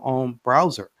use your own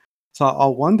browser. So I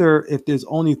wonder if there's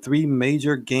only 3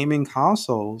 major gaming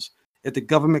consoles, if the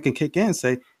government can kick in and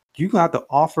say, you got to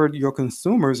offer your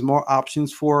consumers more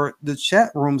options for the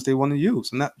chat rooms they want to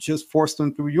use, and not just force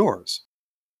them through yours.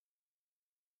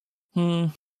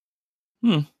 I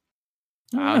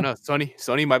don't know.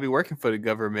 Sony might be working for the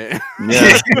government.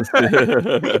 Yeah.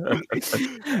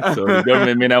 So the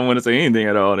government may not want to say anything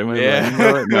at all. They might be like, you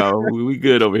know what? No, we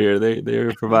good over here.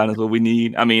 They're providing us what we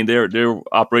need. I mean, they're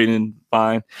operating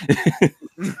fine.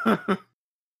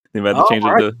 They might have to change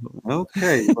it.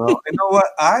 Okay, well, you know what?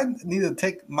 I need to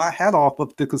take my hat off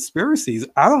of the conspiracies.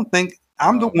 I don't think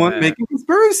I'm the one making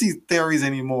conspiracy theories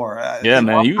anymore. Yeah,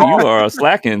 man, you are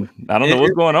slacking. I don't know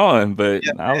what's going on, but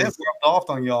I was rubbed off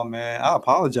on y'all, man. I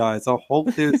apologize. I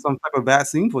hope there's some type of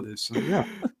vaccine for this. Yeah.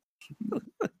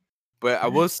 But I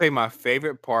will say my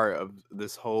favorite part of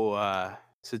this whole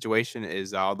situation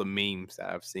is all the memes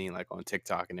that I've seen, like on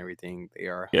TikTok and everything. They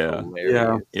are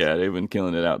hilarious. Yeah, they've been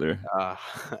killing it out there.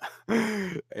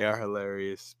 They are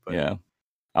hilarious. But yeah,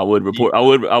 I would report.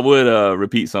 I would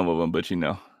repeat some of them, but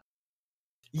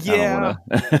yeah.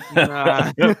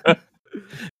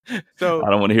 So I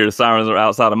don't want to hear the sirens are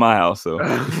outside of my house. So,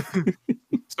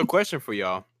 so question for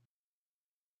y'all: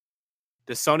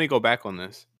 does Sony go back on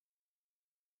this?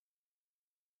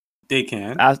 They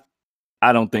can.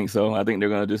 I don't think so. I think they're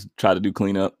gonna just try to do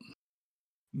cleanup.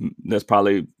 That's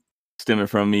probably stemming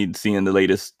from me seeing the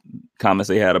latest comments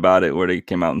they had about it, where they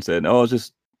came out and said, "Oh, it's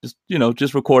just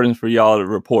recordings for y'all to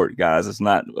report, guys. It's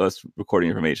not us recording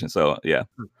information." So yeah,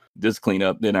 just clean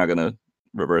up. They're not gonna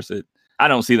reverse it. I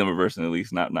don't see them reversing, at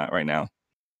least not right now.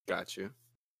 Got you.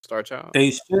 Star Child.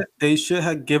 They should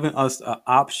have given us an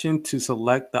option to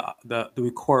select the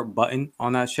record button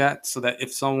on that chat, so that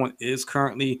if someone is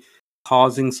currently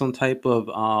causing some type of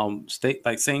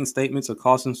saying statements or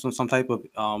causing some type of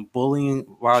bullying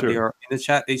while they are in the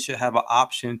chat, they should have an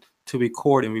option to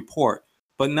record and report,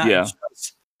 but not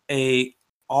just a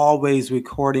always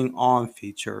recording on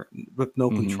feature with no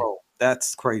control.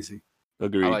 That's crazy.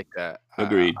 Agreed. I like that.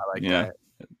 Agreed. I like that.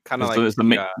 Kind of like Go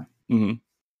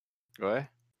ahead.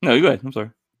 No, you go ahead. I'm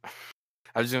sorry.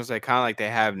 I was just gonna say, kind of like they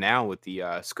have now with the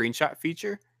screenshot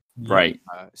feature. Right.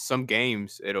 Some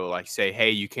games it'll like say,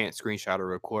 "Hey, you can't screenshot or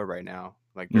record right now."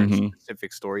 Like there's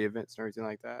specific story events and everything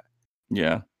like that.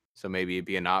 Yeah. So maybe it'd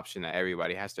be an option that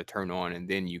everybody has to turn on, and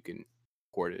then you can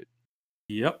record it.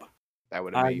 Yep. That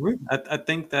would. I agree. I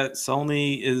think that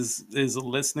Sony is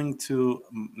listening to,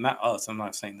 not us. I'm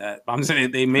not saying that, but I'm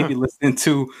saying they may be listening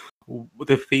to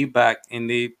the feedback, and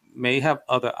they may have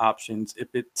other options if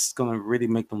it's going to really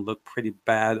make them look pretty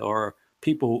bad, or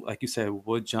people, like you said,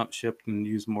 would jump ship and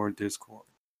use more Discord.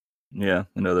 Yeah,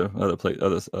 and other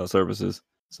services.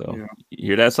 So you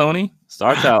hear that, Sony?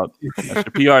 Star Child. That's your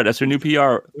PR. That's your new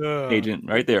PR agent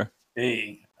right there.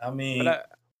 Hey, I mean, I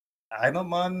don't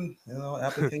mind,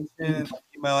 application.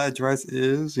 Email address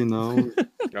is,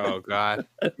 Oh God.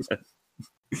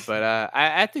 But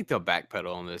I think they'll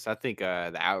backpedal on this. I think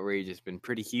the outrage has been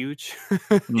pretty huge.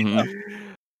 I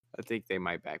think they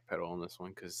might backpedal on this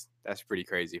one because that's pretty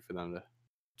crazy for them to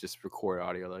just record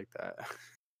audio like that.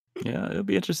 Yeah, it'll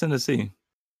be interesting to see.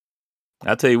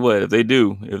 I'll tell you what, if they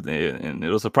do, and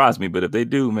it'll surprise me, but if they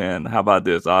do, man, how about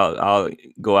this? I'll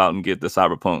go out and get the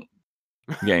Cyberpunk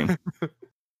game.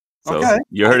 So Okay.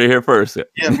 you heard it here first.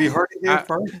 Yeah, we heard it here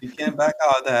first. You can't back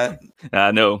out of that.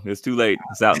 I know it's too late.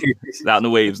 It's out. It's out in the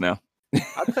waves now.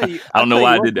 I'll tell you. I don't know tell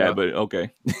why you I did what, that, though. but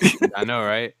okay. I know,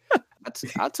 right?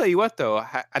 I'll tell you what, though.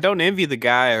 I don't envy the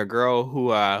guy or girl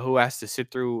who has to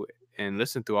sit through and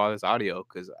listen through all this audio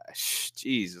because,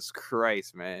 Jesus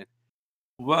Christ, man.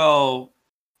 Well,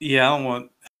 yeah, I don't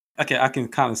want. Okay, I can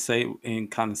kind of say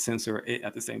and kind of censor it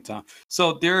at the same time.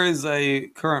 So there is a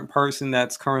current person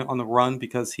that's current on the run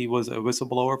because he was a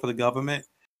whistleblower for the government.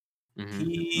 Mhm.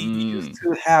 He used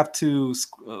to have to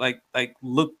like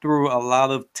look through a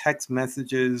lot of text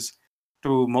messages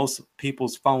through most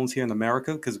people's phones here in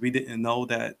America because we didn't know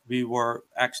that we were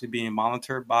actually being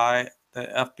monitored by the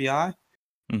FBI.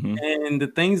 Mhm. And the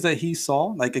things that he saw,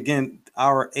 like again,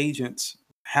 our agents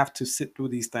have to sit through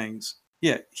these things.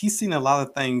 Yeah, he's seen a lot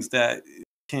of things that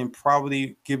can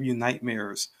probably give you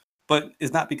nightmares, but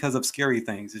it's not because of scary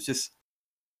things. It's just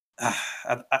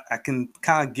I can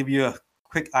kind of give you a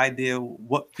quick idea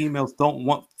what females don't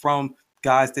want from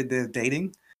guys that they're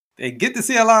dating. They get to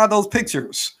see a lot of those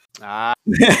pictures. Ah.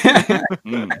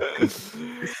 Mm.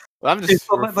 Well, I'm just.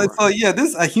 So yeah, this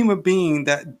is a human being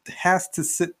that has to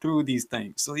sit through these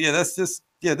things. So yeah, that's just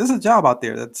there's a job out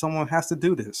there that someone has to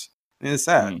do this, and it's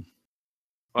sad. Mm.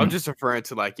 Well, I'm just referring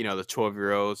to like the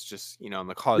 12-year-olds, just in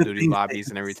the Call of Duty lobbies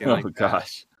and everything Oh like that.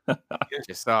 gosh.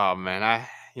 Just man,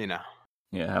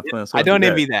 Yeah, have fun. I don't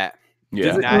envy that.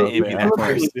 Yeah, Do not envy have that fun.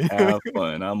 person. Have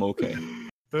fun. I'm okay.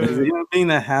 There's a human being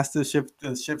that has to shift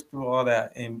through all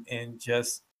that and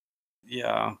just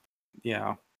yeah.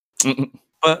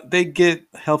 But they get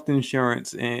health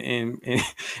insurance and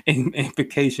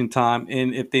vacation time,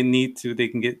 and if they need to, they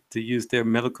can get to use their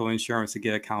medical insurance to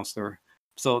get a counselor.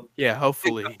 So Yeah,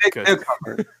 hopefully, they're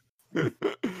covered.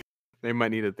 they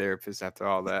might need a therapist after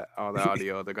all the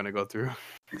audio they're gonna go through,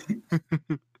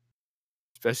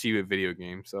 especially with video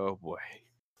games. So boy,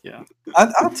 Yeah,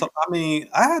 I mean,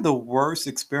 I had the worst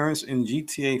experience in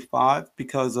GTA 5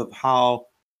 because of how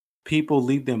people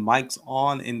leave their mics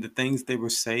on and the things they were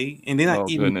saying, and they're not Oh,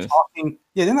 even goodness. talking.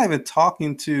 Yeah, they're not even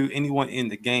talking to anyone in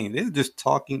the game. They're just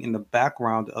talking in the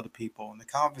background to other people, and the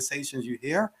conversations you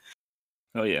hear.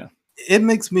 Oh yeah. It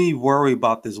makes me worry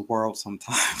about this world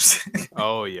sometimes.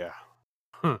 oh yeah,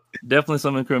 Definitely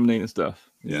some incriminating stuff.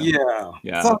 Yeah.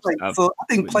 Yeah, So, I've so I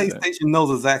think witnessed that. PlayStation knows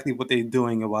exactly what they're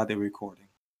doing and why they're recording.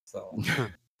 So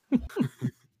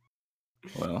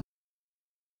Well,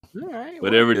 all right.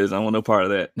 whatever it is, I want no part of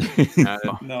that.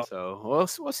 No. So we'll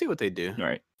see what they do. All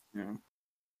right. yeah.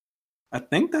 I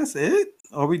think that's it.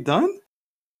 Are we done?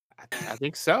 I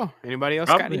think so. Anybody else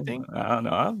got Probably. anything? I don't know.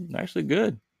 I'm actually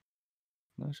good.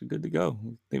 I'm actually good to go. I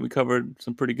think we covered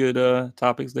some pretty good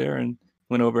topics there and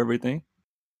went over everything.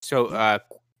 So,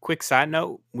 quick side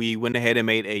note: we went ahead and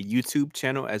made a YouTube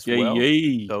channel as well.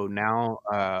 Yay. So now,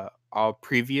 all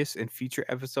previous and future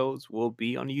episodes will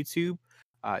be on YouTube.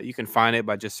 You can find it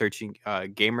by just searching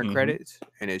gamer Mhm. credits,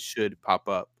 and it should pop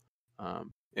up.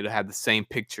 It'll have the same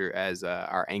picture as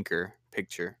our anchor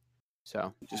picture.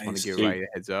 So just want to Nice. give everybody a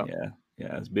heads up.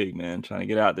 Yeah, it's big, man. Trying to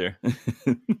get out there.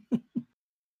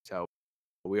 So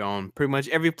we're on pretty much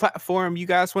every platform you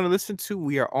guys want to listen to.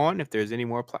 We are on. If there's any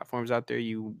more platforms out there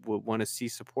you would want to see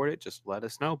supported, just let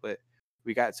us know. But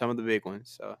we got some of the big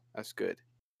ones, so that's good.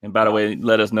 And by the way,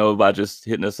 let us know by just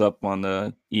hitting us up on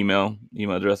the email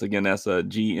address. Again, that's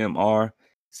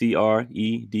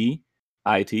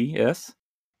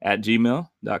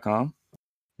gmrcrediits@gmail.com.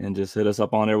 And just hit us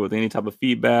up on there with any type of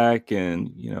feedback.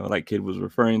 And, like Kid was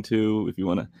referring to, if you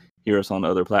want to hear us on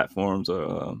other platforms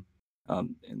or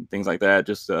and things like that,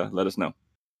 just let us know.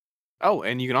 Oh,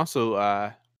 and you can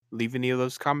also leave any of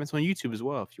those comments on YouTube as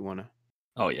well if you want to.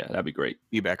 Oh, yeah, that'd be great.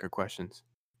 Feedback or questions.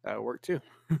 That'll work too.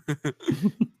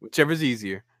 Whichever's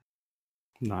easier.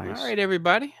 Nice. All right,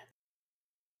 everybody.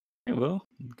 Hey, well,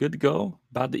 good to go.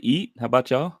 About to eat. How about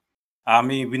y'all? I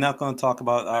mean, we're not going to talk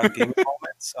about our gaming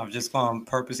moments. I'm just going to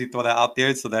purposely throw that out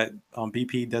there so that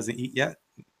BP doesn't eat yet.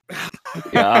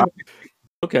 Yeah.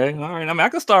 Okay. All right. I mean, I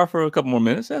can start for a couple more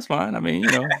minutes. That's fine. I mean,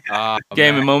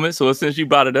 gaming moment. So since you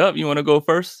brought it up, you want to go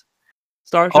first?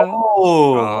 Start.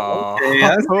 Oh, okay.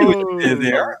 I see what you did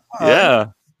there. Yeah.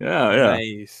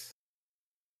 Nice.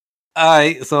 All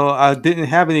right, so I didn't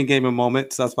have any gaming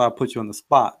moments. That's why I put you on the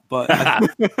spot. But I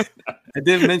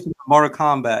did mention Mortal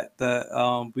Kombat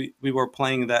that we were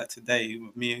playing that today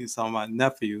with me and some of my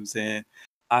nephews, and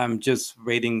I'm just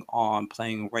waiting on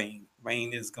playing Rain.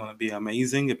 Rain is going to be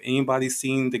amazing. If anybody's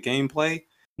seen the gameplay,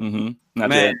 Not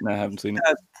Man, yet. I haven't seen it.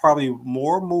 has probably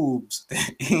more moves than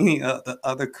any of the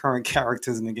other current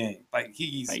characters in the game. Like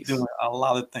he's Nice. doing a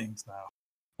lot of things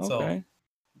now. So Okay.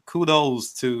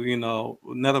 kudos to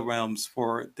NetherRealms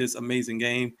for this amazing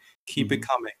game. Keep it Mhm.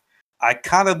 coming. I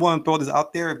kind of want to throw this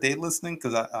out there if they're listening,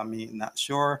 because I mean, not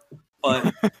sure,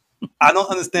 but I don't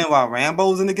understand why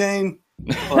Rambo's in the game.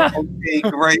 But okay,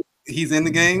 great, he's in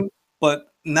the game. But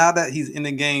now that he's in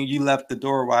the game, you left the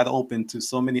door wide open to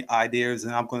so many ideas,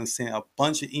 and I'm going to send a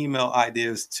bunch of email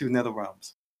ideas to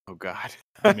NetherRealms. Oh God.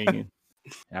 I mean,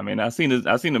 I've seen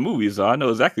the movie, so I know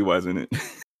exactly why it's in it.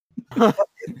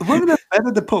 Wouldn't it be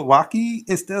better to put Rocky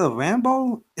instead of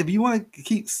Rambo if you want to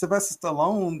keep Sylvester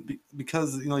Stallone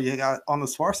because you got Arnold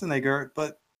Schwarzenegger,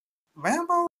 but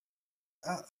Rambo,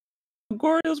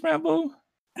 Glorious Rambo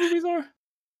movies are.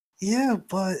 yeah,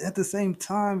 but at the same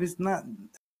time, it's not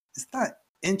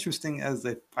interesting as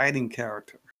a fighting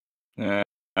character.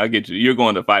 I get you. You're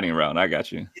going the fighting route. I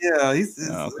got you. Yeah,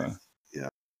 Okay. yeah.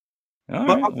 All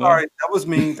But right. I'm sorry, that was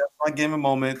me. That's my game of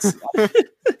moments.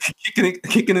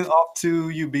 kicking it off to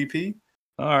you, BP.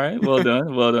 All right. Well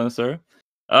done. Well done, sir.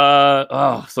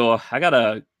 So I got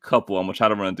a couple. I'm gonna try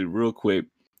to run through real quick.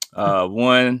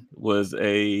 One was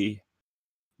a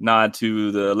nod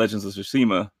to the Legends of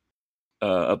Tsushima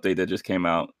update that just came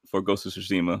out for Ghost of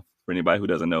Tsushima. For anybody who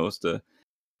doesn't know, it's the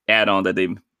add-on that they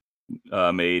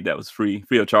made that was free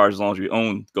of charge as long as you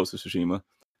own Ghost of Tsushima.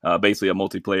 Basically a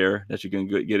multiplayer that you can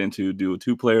get into, do a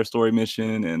 2-player story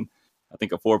mission, and I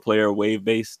think a 4-player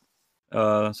wave-based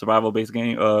survival-based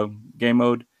game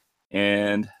mode.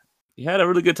 And he had a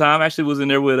really good time. Actually was in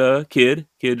there with a Kid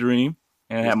Dream,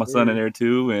 and had my son in there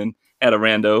too, and had a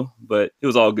rando, but it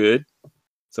was all good.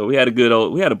 So we had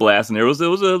a blast in there. It was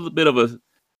a bit of a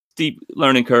steep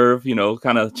learning curve,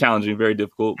 kind of challenging, very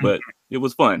difficult, but it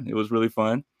was fun. It was really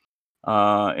fun.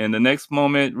 And the next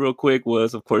moment, real quick,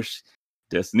 was of course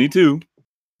Destiny 2,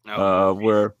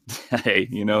 where hey,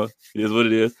 it is what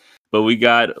it is. But we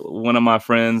got one of my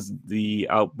friends the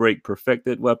Outbreak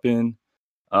Perfected weapon,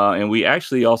 and we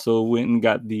actually also went and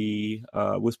got the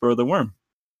Whisper of the Worm,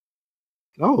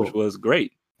 which was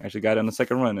great. Actually got it on the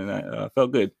second run, and I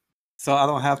felt good. So I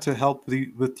don't have to help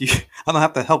with you. I don't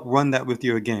have to help run that with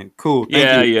you again. Cool. Thank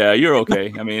Yeah, you. yeah, you're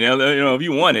okay. I mean, if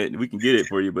you want it, we can get it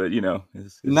for you. But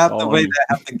it's Not all the on way you. that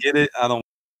I have to get it. I don't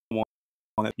want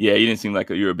it. Yeah, you didn't seem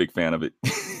like you're a big fan of it.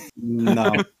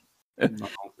 No.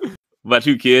 What about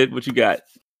you, Kid? What you got?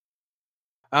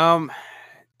 To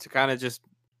kind of just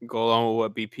go along with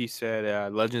what BP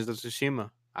said, Legends of Tsushima.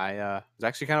 I was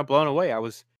actually kind of blown away. I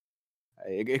was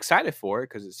excited for it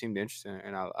because it seemed interesting,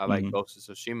 and I like Ghost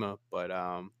of Tsushima, but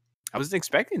I wasn't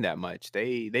expecting that much.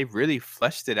 They really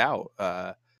fleshed it out.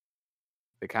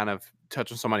 They kind of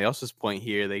touched on somebody else's point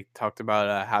here. They talked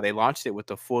about how they launched it with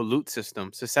the full loot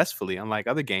system successfully, unlike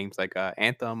other games like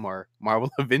Anthem or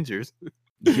Marvel Avengers.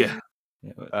 Yeah.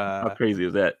 How crazy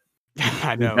is that?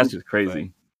 I know. That's just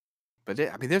crazy. But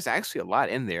I mean, there's actually a lot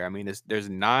in there. I mean, there's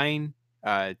 9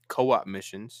 co-op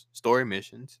missions, story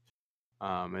missions.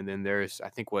 And then there's, I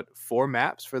think, 4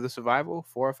 maps for the survival,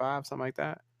 4 or 5, something like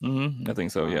that. I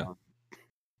think so, yeah.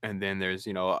 And then there's,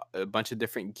 a bunch of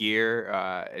different gear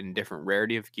and different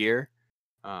rarity of gear.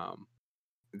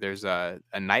 There's a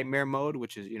nightmare mode,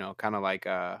 which is, kind of like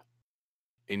an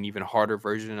even harder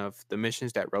version of the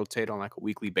missions that rotate on like a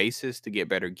weekly basis to get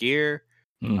better gear.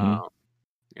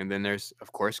 And then there's,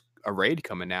 of course, a raid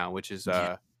coming out, which is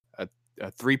a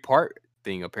 3-part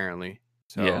thing apparently.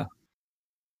 So yeah.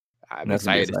 I'm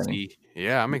excited to see.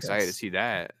 Yeah, I'm excited to see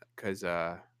that because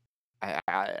I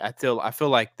feel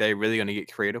like they're really gonna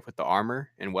get creative with the armor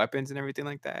and weapons and everything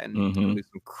like that, and it's gonna be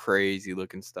some crazy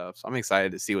looking stuff. So I'm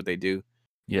excited to see what they do.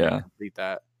 Yeah, complete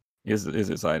that. It's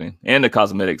exciting, and the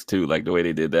cosmetics too. Like the way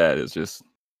they did that is just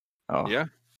yeah.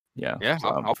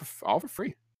 So, all for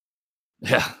free.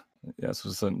 Yeah, it's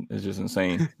just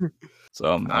insane.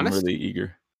 So I'm really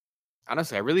eager.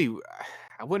 Honestly,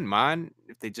 I wouldn't mind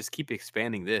if they just keep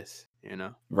expanding this.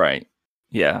 Right?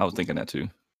 Yeah, I was thinking that too.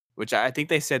 Which I think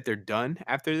they said they're done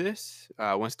after this.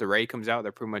 Once the raid comes out,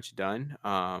 they're pretty much done.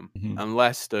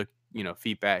 Unless the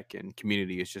feedback and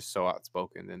community is just so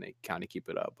outspoken, then they kind of keep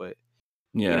it up. But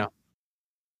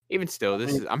even still,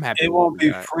 I'm happy. It won't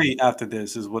be free after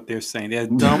this, is what they're saying. They're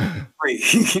done free.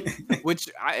 Which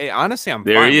honestly, I'm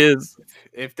there. Fine He is.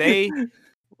 If they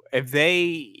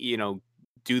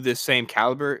do the same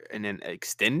caliber and then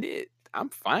extend it, I'm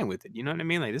fine with it. You know what I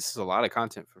mean? Like, this is a lot of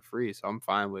content for free, so I'm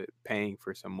fine with paying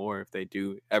for some more if they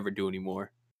do ever do any more.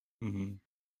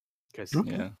 Because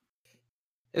yeah,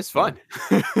 it's fun.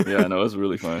 Yeah, no, it's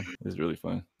really fun. It's really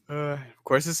fun. Of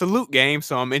course, it's a loot game,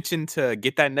 so I'm itching to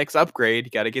get that next upgrade.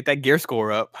 You got to get that gear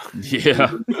score up. Yeah.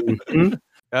 Mhm.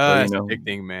 But, It's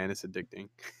addicting, man. It's addicting.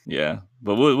 Yeah,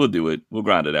 but we'll do it. We'll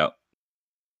grind it out.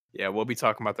 Yeah, we'll be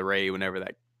talking about the raid whenever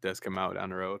that does come out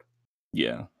down the road.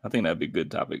 Yeah, I think that'd be a good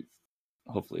topic.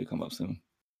 Hopefully, it come up soon.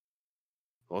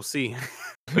 We'll see.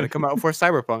 Gonna come out for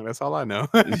Cyberpunk. That's all I know.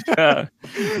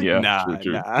 Yeah, nah,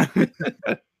 true. nah.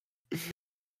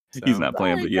 He's not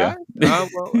playing, but yeah.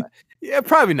 Yeah,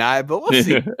 probably not, but we'll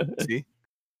see. See.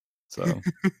 So,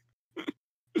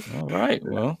 all right.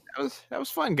 Well, that was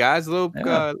fun, guys. A little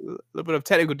Yeah. little bit of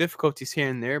technical difficulties here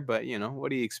and there, but what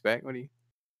do you expect?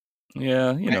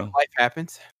 yeah, Life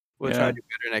happens. We'll try Yeah. to do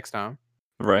better next time.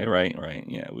 right.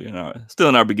 Yeah, we're still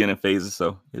in our beginning phases,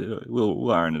 so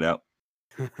we'll iron it out.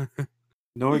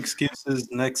 No excuses.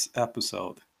 Next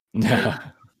episode.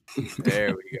 Yeah.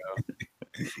 There we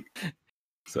go.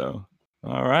 So,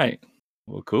 all right.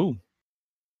 Well, cool.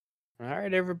 All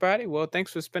right, everybody. Well,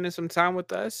 thanks for spending some time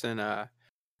with us and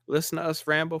listen to us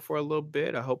ramble for a little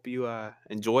bit. I hope you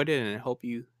enjoyed it and I hope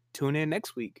you tune in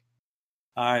next week.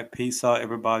 All right. Peace out,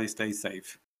 everybody. Stay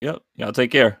safe. Yep. Y'all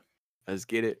take care. Let's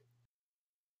get it.